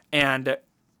 And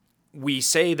we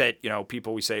say that,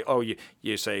 we say, oh,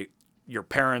 you say, your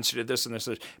parents did this and this,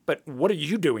 but what are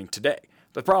you doing today?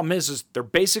 The problem is they're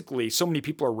basically, so many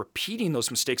people are repeating those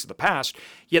mistakes of the past,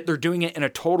 yet they're doing it in a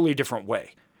totally different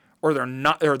way, or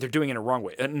they're doing it in a wrong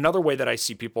way. Another way that I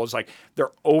see people is like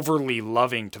they're overly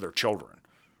loving to their children,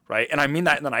 right? And I mean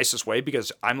that in the nicest way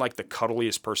because I'm like the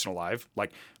cuddliest person alive.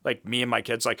 Like me and my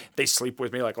kids, like they sleep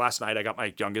with me. Like last night I got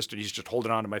my youngest and he's just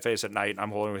holding on to my face at night and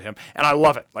I'm holding with him and I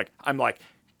love it. Like I'm like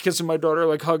kissing my daughter,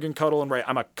 like hug and cuddle and right.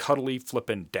 I'm a cuddly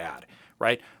flippin' dad.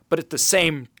 Right. But at the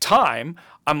same time,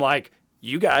 I'm like,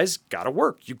 you guys got to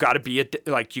work. You got to be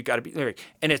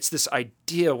and it's this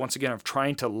idea, once again, of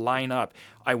trying to line up.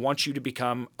 I want you to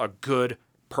become a good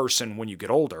person when you get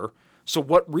older. So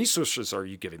what resources are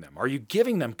you giving them? Are you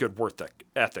giving them good work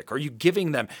ethic? Are you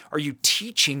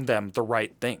teaching them the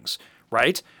right things?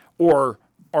 Right. Or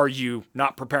are you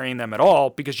not preparing them at all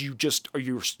because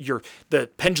you're the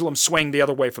pendulum swing the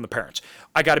other way from the parents?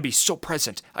 I got to be so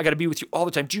present. I got to be with you all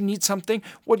the time. Do you need something?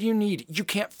 What do you need? You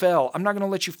can't fail. I'm not going to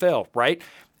let you fail, right?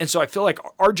 And so I feel like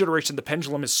our generation, the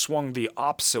pendulum is swung the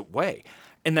opposite way.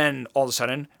 And then all of a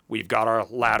sudden, we've got our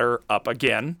ladder up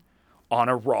again on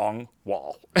a wrong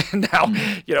wall. And now,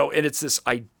 and it's this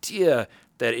idea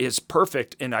that is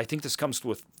perfect. And I think this comes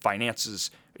with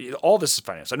finances. All this is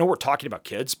finance. I know we're talking about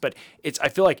kids, but I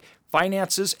feel like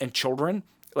finances and children,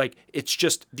 like it's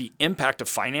just the impact of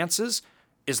finances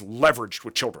is leveraged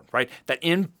with children, right? That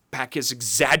impact is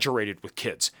exaggerated with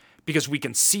kids because we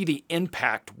can see the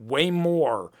impact way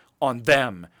more on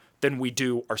them than we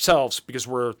do ourselves because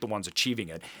we're the ones achieving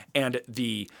it. And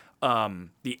the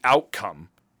outcome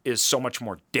is so much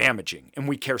more damaging. And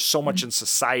we care so much in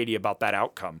society about that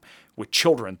outcome with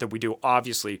children that we do.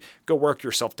 Obviously, go work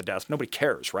yourself to death. Nobody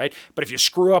cares, right? But if you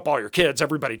screw up all your kids,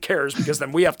 everybody cares because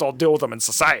then we have to all deal with them in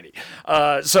society.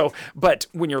 But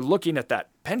when you're looking at that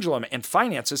pendulum and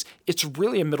finances, it's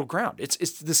really a middle ground. It's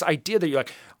this idea that you're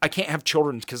like, I can't have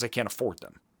children because I can't afford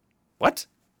them. What?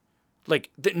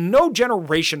 Like no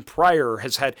generation prior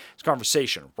has had this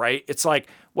conversation, right? It's like,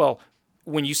 well,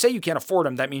 when you say you can't afford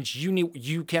them, that means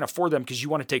you can't afford them because you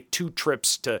want to take 2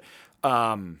 trips to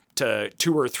to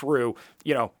tour through,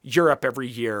 Europe every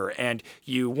year, and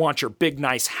you want your big,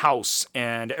 nice house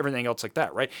and everything else like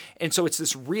that, right? And so it's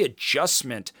this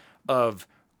readjustment of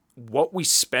what we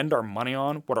spend our money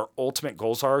on, what our ultimate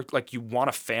goals are. Like, you want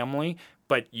a family,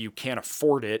 but you can't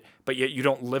afford it, but yet you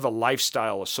don't live a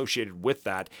lifestyle associated with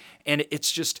that. And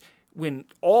it's just, when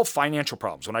all financial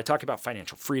problems, when I talk about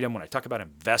financial freedom, when I talk about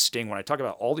investing, when I talk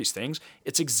about all these things,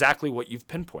 it's exactly what you've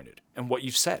pinpointed and what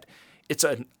you've said.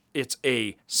 It's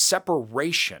a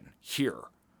separation here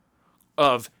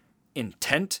of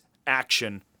intent,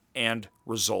 action, and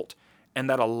result. And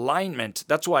that alignment,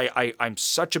 that's why I'm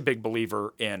such a big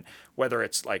believer in, whether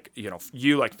it's like,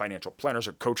 you like financial planners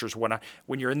or coaches,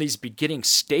 when you're in these beginning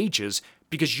stages,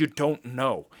 because you don't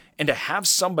know. And to have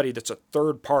somebody that's a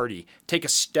third party take a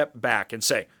step back and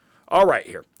say, all right,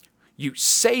 here, you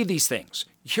say these things.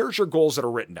 Here's your goals that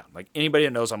are written down. Like, anybody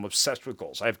that knows, I'm obsessed with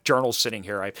goals. I have journals sitting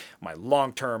here. I have my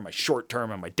long-term, my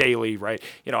short-term, and my daily, right?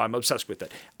 I'm obsessed with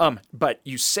it. But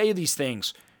you say these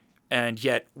things, and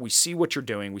yet we see what you're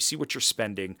doing, we see what you're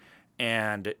spending,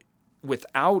 and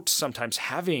without sometimes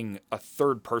having a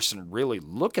third person really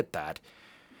look at that,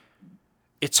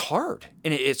 it's hard.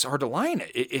 And it's hard to line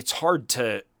it. It's hard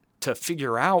to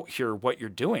figure out here what you're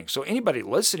doing. So anybody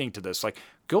listening to this, like,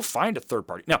 go find a third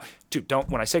party. Now, dude,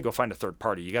 when I say go find a third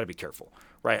party, you got to be careful,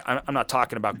 right? I'm not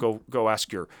talking about go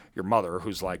ask your mother,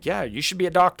 who's like, yeah, you should be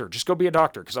a doctor. Just go be a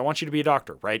doctor because I want you to be a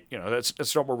doctor, right?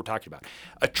 That's not what we're talking about.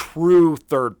 A true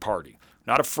third party,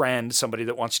 not a friend, somebody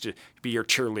that wants to be your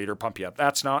cheerleader, pump you up.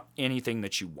 That's not anything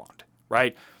that you want,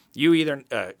 right? You either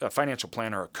a financial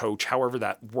planner, a coach, however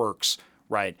that works,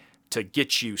 right, to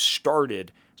get you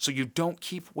started so you don't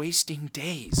keep wasting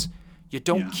days. You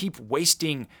don't keep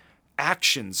wasting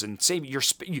actions and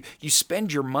you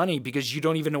spend your money because you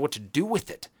don't even know what to do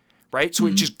with it, right? So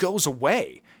it just goes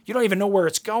away. You don't even know where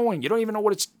it's going. You don't even know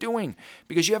what it's doing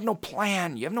because you have no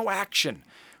plan. You have no action,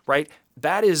 right?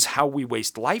 That is how we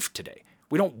waste life today.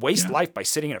 We don't waste life by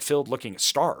sitting in a field looking at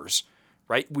stars,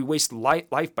 right? We waste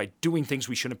life by doing things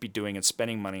we shouldn't be doing and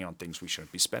spending money on things we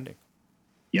shouldn't be spending.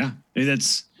 Yeah,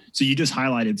 so you just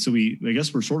highlighted. So I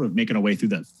guess we're sort of making our way through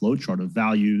that flow chart of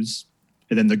values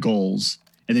and then the goals.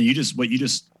 And then what you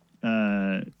just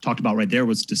talked about right there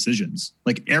was decisions.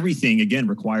 Like, everything, again,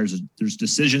 there's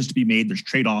decisions to be made. There's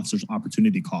trade-offs. There's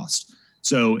opportunity cost.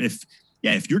 So if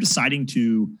you're deciding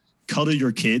to cuddle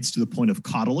your kids to the point of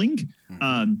coddling,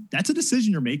 that's a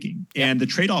decision you're making. And the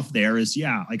trade-off there is,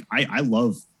 like, I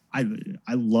love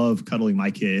cuddling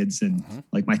my kids, and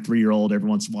like my 3-year-old, every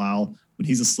once in a while when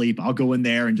he's asleep, I'll go in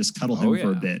there and just cuddle him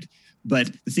for a bit.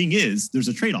 But the thing is, there's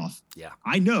a trade-off. Yeah.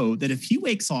 I know that if he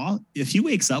wakes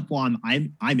up while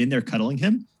I'm in there cuddling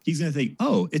him, he's going to think,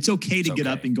 oh, it's okay to get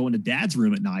up and go into dad's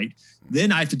room at night.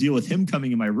 Then I have to deal with him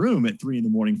coming in my room at 3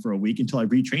 a.m. for a week until I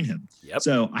retrain him. Yep.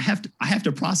 So I have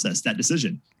to process that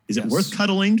decision. Is it worth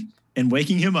cuddling and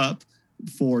waking him up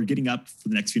for getting up for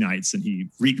the next few nights and he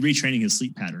retraining his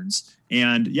sleep patterns?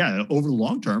 And over the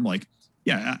long term, my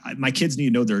kids need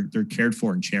to know they're cared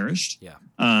for and cherished.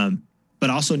 Yeah. But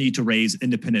also need to raise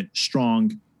independent,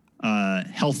 strong,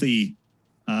 healthy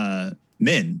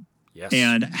men. Yes.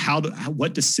 And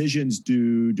what decisions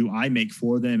do I make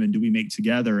for them, and do we make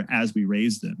together as we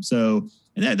raise them? So,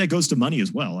 and that goes to money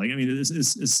as well. Like, I mean, this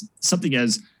is something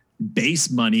as base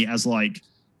money as let's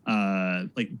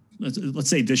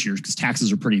say this year, because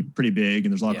taxes are pretty big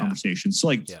and there's a lot of conversations. So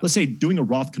let's say doing a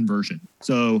Roth conversion.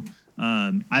 So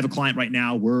I have a client right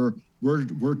now. We're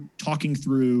talking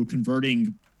through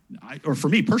converting. Or for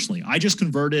me personally, I just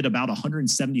converted about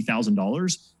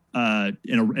 $170,000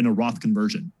 in a Roth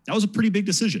conversion. That was a pretty big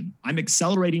decision. I'm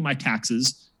accelerating my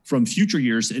taxes from future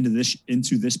years into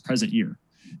this present year.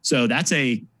 So that's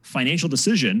a financial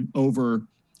decision over,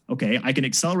 okay, I can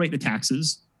accelerate the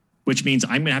taxes, which means I'm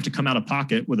going to have to come out of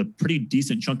pocket with a pretty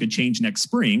decent chunk of change next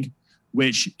spring,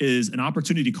 which is an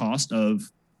opportunity cost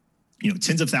of,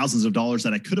 tens of thousands of dollars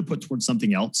that I could have put towards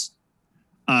something else.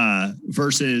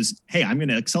 Versus, hey, I'm going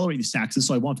to accelerate these taxes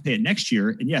so I won't have to pay it next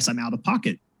year. And yes, I'm out of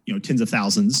pocket, tens of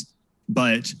thousands,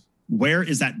 but where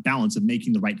is that balance of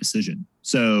making the right decision?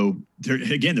 So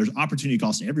there's opportunity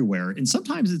cost everywhere. And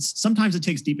sometimes it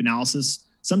takes deep analysis.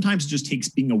 Sometimes it just takes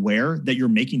being aware that you're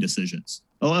making decisions.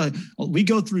 We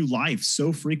go through life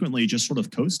so frequently, just sort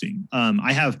of coasting.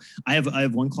 I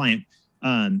have one client,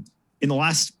 in the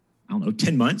last,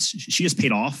 10 months, she has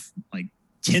paid off like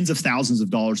tens of thousands of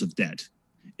dollars of debt.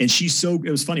 And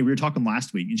it was funny. We were talking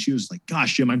last week and she was like,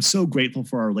 gosh, Jim, I'm so grateful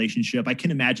for our relationship. I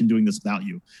can't imagine doing this without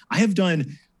you. I have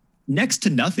done next to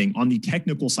nothing on the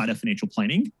technical side of financial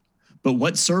planning, but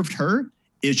what served her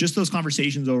is just those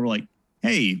conversations over like,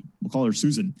 hey, we'll call her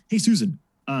Susan. Hey, Susan,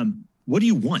 what do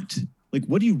you want? Like,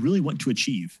 what do you really want to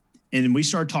achieve? And we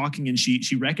started talking, and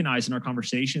she recognized in our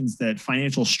conversations that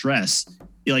financial stress,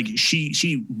 like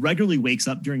she regularly wakes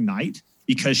up during night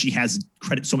because she has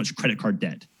so much credit card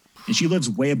debt, and she lives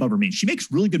way above her means. She makes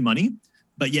really good money,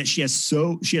 but yet she has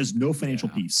no financial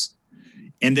peace.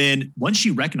 And then once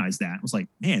she recognized that, I was like,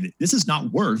 man, this is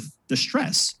not worth the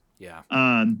stress. Yeah.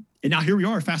 And now here we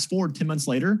are, fast forward 10 months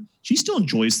later, she still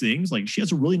enjoys things. Like, she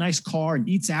has a really nice car and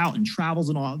eats out and travels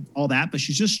and all that, but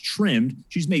she's just trimmed.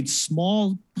 She's made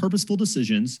small, purposeful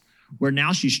decisions where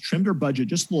now she's trimmed her budget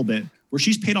just a little bit, where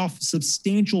she's paid off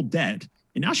substantial debt.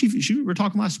 And now we were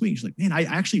talking last week. She's like, man, I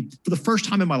actually, for the first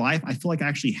time in my life, I feel like I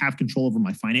actually have control over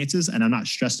my finances and I'm not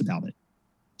stressed about it.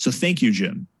 So thank you,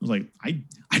 Jim. I was like, I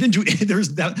didn't do it.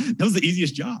 That was the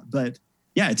easiest job. But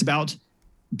yeah, it's about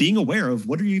being aware of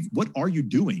what are you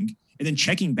doing, and then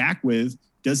checking back with,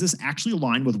 does this actually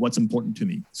align with what's important to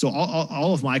me? So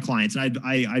all of my clients, and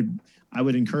I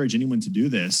would encourage anyone to do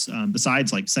this,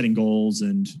 besides like setting goals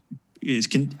and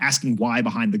asking why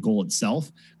behind the goal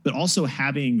itself, but also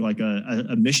having like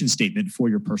a mission statement for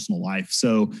your personal life.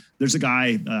 So there's a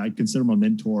guy I consider him a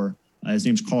mentor. His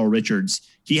name's Carl Richards.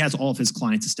 He has all of his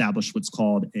clients establish what's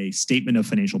called a statement of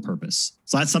financial purpose.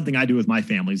 So that's something I do with my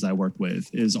families I work with.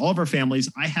 Is all of our families,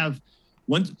 I have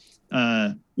once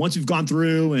we've gone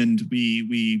through and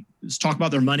we talk about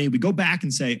their money, we go back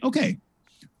and say, okay,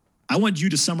 I want you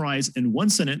to summarize in one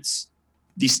sentence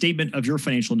the statement of your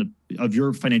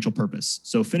financial purpose.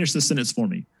 So finish this sentence for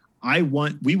me.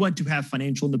 We want to have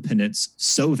financial independence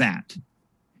so that.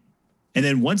 And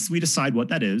then once we decide what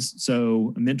that is,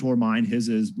 so a mentor of mine, his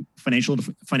is financial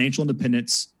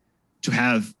independence to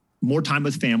have more time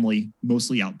with family,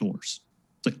 mostly outdoors.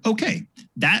 It's like, okay,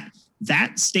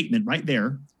 that statement right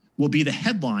there will be the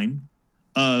headline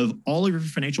of all of your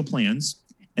financial plans.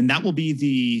 And that will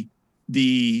be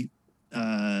the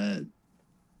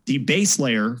base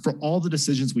layer for all the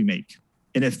decisions we make.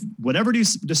 And if whatever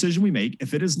decision we make,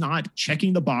 if it is not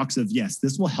checking the box of, yes,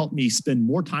 this will help me spend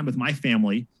more time with my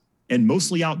family and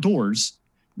mostly outdoors,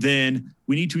 then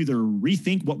we need to either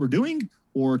rethink what we're doing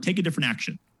or take a different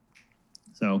action.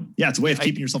 So yeah, it's a way of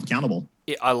keeping yourself accountable.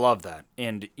 I love that.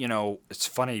 And, it's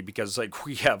funny because like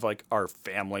we have like our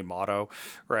family motto,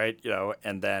 right?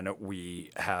 And then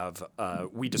we have,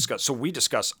 we discuss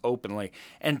openly,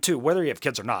 and too, whether you have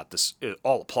kids or not, it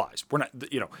all applies. We're not,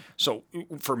 so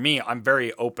for me, I'm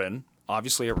very open.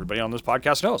 Obviously, everybody on this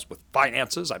podcast knows with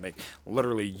finances, I make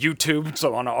literally YouTube.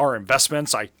 So on our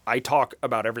investments, I talk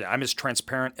about everything. I'm as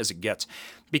transparent as it gets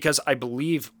because I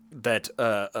believe that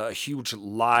a huge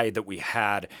lie that we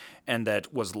had and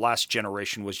that was last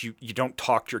generation was you don't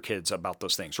talk to your kids about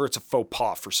those things, or it's a faux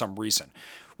pas for some reason,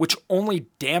 which only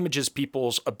damages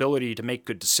people's ability to make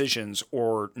good decisions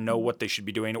or know what they should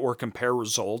be doing or compare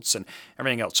results and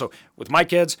everything else. So with my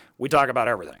kids, we talk about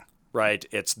everything. Right?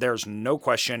 There's no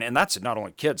question. And that's not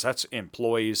only kids, that's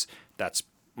employees, that's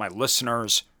my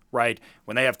listeners, right?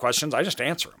 When they have questions, I just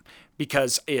answer them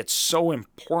because it's so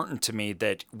important to me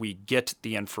that we get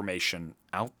the information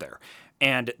out there.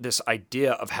 And this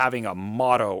idea of having a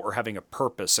motto or having a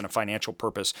purpose and a financial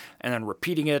purpose and then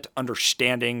repeating it,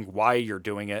 understanding why you're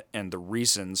doing it and the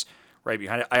reasons right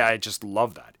behind it. I just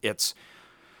love that.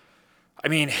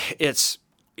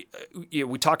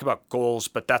 We talk about goals,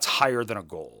 but that's higher than a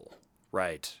goal.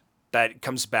 Right. That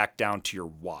comes back down to your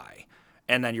why.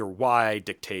 And then your why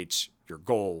dictates your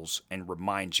goals and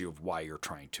reminds you of why you're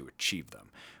trying to achieve them,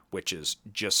 which is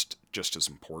just as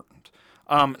important.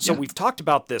 So we've talked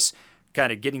about this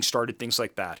kind of getting started, things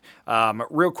like that.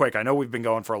 Real quick, I know we've been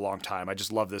going for a long time. I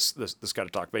just love this kind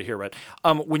of talk about here.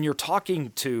 But when you're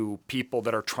talking to people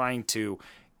that are trying to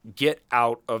get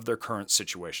out of their current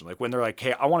situation, like when they're like,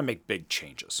 hey, I want to make big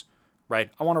changes, right?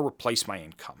 I want to replace my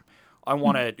income. I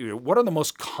want to, what are the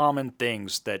most common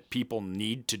things that people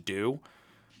need to do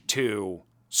to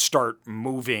start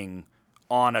moving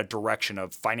on a direction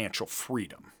of financial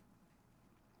freedom?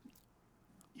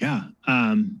 Yeah.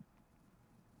 I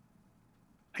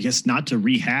guess not to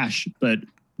rehash, but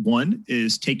one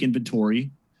is take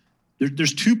inventory.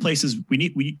 There's two places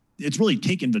it's really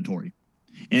take inventory,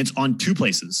 and it's on two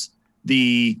places.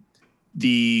 The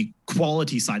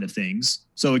quality side of things.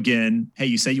 So again, hey,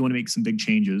 you say you want to make some big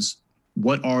changes.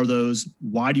 What are those?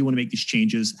 Why do you want to make these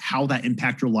changes? How that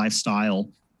impact your lifestyle?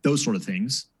 Those sort of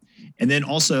things. And then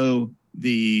also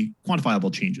the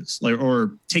quantifiable changes,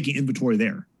 or taking inventory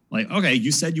there. Like, okay,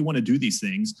 you said you want to do these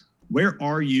things. Where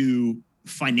are you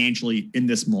financially in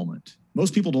this moment?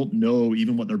 Most people don't know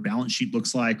even what their balance sheet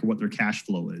looks like or what their cash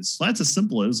flow is. So that's as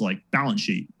simple as like balance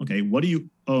sheet. Okay, what do you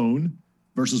own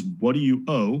versus what do you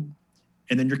owe?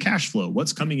 And then your cash flow,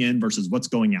 what's coming in versus what's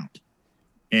going out.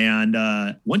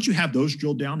 And once you have those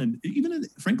drilled down, and even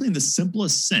frankly, in the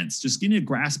simplest sense, just getting a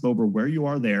grasp over where you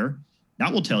are there,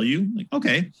 that will tell you, like,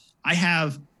 okay, I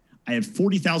have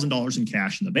 $40,000 in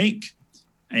cash in the bank,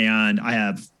 and I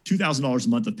have $2,000 a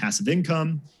month of passive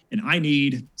income, and I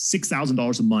need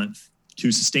 $6,000 a month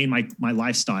to sustain my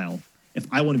lifestyle if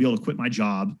I want to be able to quit my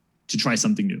job to try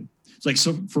something new.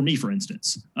 So for me, for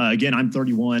instance, again, I'm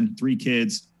 31, 3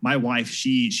 kids. My wife,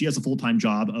 she has a full-time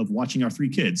job of watching our 3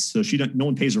 kids. So no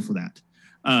one pays her for that.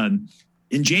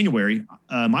 In January,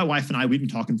 my wife and I, we've been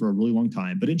talking for a really long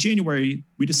time, but in January,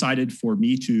 we decided for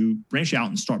me to branch out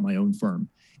and start my own firm.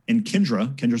 And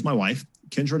Kendra's my wife.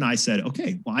 Kendra and I said,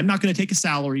 okay, well, I'm not going to take a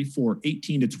salary for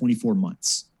 18 to 24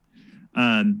 months.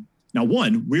 Now,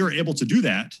 one, we were able to do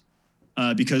that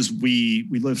because we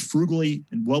live frugally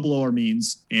and well below our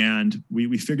means, and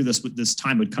we figured this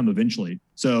time would come eventually.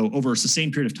 So over a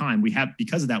sustained period of time,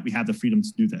 because of that, we have the freedom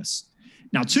to do this.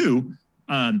 Now, two,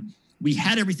 we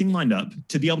had everything lined up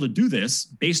to be able to do this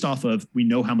based off of, we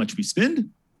know how much we spend,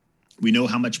 we know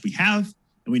how much we have,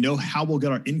 and we know how we'll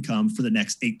get our income for the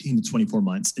next 18 to 24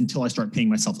 months until I start paying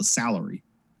myself a salary.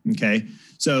 Okay.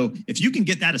 So if you can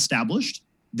get that established,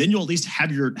 then you'll at least have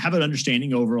an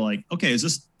understanding over, like, okay, is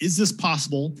this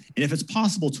possible? And if it's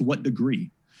possible, to what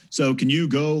degree? So can you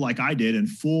go like I did in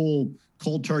full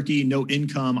cold turkey, no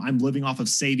income, I'm living off of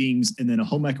savings, and then a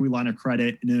home equity line of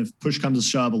credit, and then if push comes to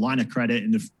shove, a line of credit,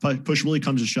 and if push really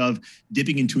comes to shove,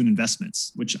 dipping into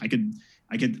investments, which I could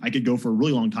go for a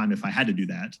really long time if I had to do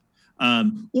that.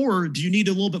 Or do you need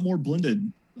a little bit more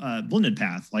blended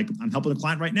path? Like, I'm helping a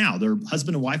client right now. Their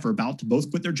husband and wife are about to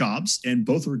both quit their jobs, and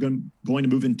both are going to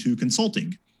move into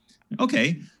consulting.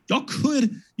 Okay, y'all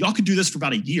could do this for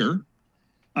about a year.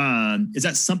 Is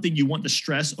that something you want to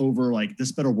stress over? Like,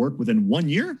 this better work within 1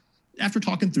 year? After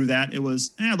talking through that, it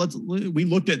was,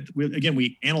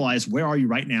 we analyzed, where are you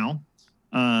right now?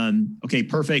 Okay,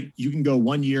 perfect. You can go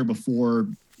 1 year before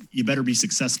you better be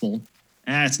successful.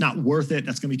 It's not worth it.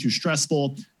 That's going to be too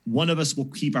stressful. One of us will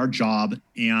keep our job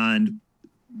and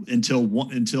until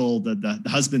the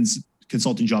husband's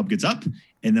consulting job gets up,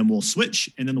 and then we'll switch,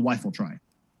 and then the wife will try.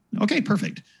 Okay,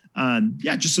 perfect.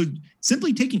 Just so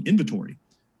simply taking inventory.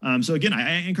 So again,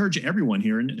 I encourage everyone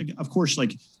here, and of course,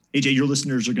 like AJ, your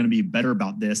listeners are going to be better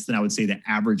about this than I would say the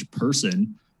average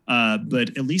person.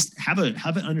 But at least have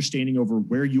an understanding over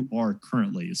where you are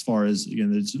currently, as far as,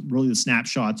 again, it's really the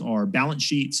snapshots are balance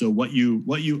sheet. So what you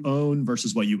own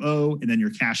versus what you owe, and then your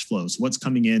cash flow. So what's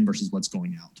coming in versus what's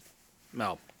going out.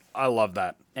 No, I love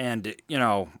that. And,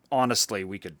 honestly,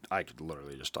 I could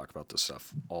literally just talk about this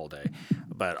stuff all day,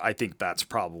 but I think that's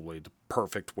probably the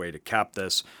perfect way to cap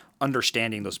this.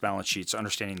 Understanding those balance sheets,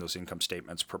 understanding those income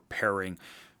statements,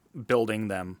 building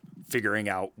them, figuring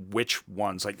out which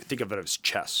ones, like, think of it as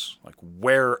chess, like,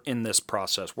 where in this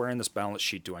process, where in this balance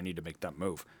sheet do I need to make that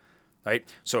move, right?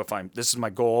 So if this is my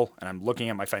goal and I'm looking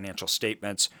at my financial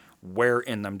statements, where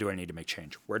in them do I need to make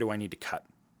change? Where do I need to cut,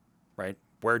 right?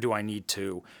 Where do I need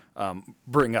to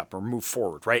bring up or move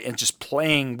forward, right? And just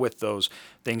playing with those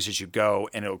things as you go,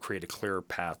 and it'll create a clearer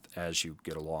path as you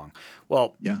get along.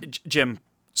 Well, yeah. Jim,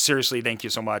 seriously, thank you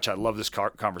so much. I love this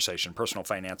conversation. Personal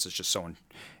finance is just so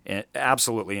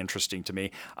absolutely interesting to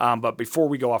me. But before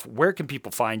we go off, where can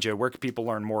people find you? Where can people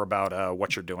learn more about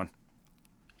what you're doing?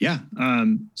 Yeah.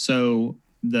 So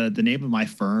the name of my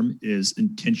firm is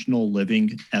Intentional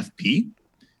Living FP.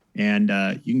 And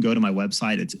you can go to my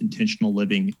website. It's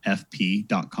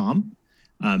intentionallivingfp.com.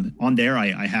 On there,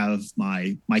 I have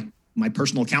my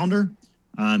personal calendar.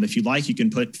 If you'd like, you can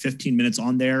put 15 minutes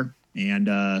on there. And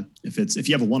if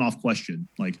you have a one-off question,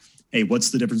 like, hey, what's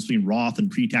the difference between Roth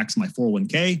and pre-tax in my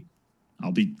 401k?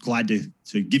 I'll be glad to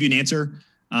give you an answer.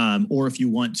 Or if you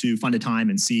want to find a time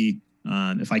and see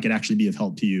if I could actually be of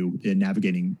help to you in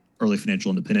navigating early financial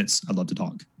independence, I'd love to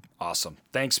talk. Awesome.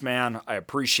 Thanks, man. I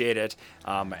appreciate it.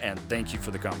 And thank you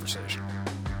for the conversation.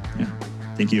 Yeah.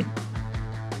 Thank you.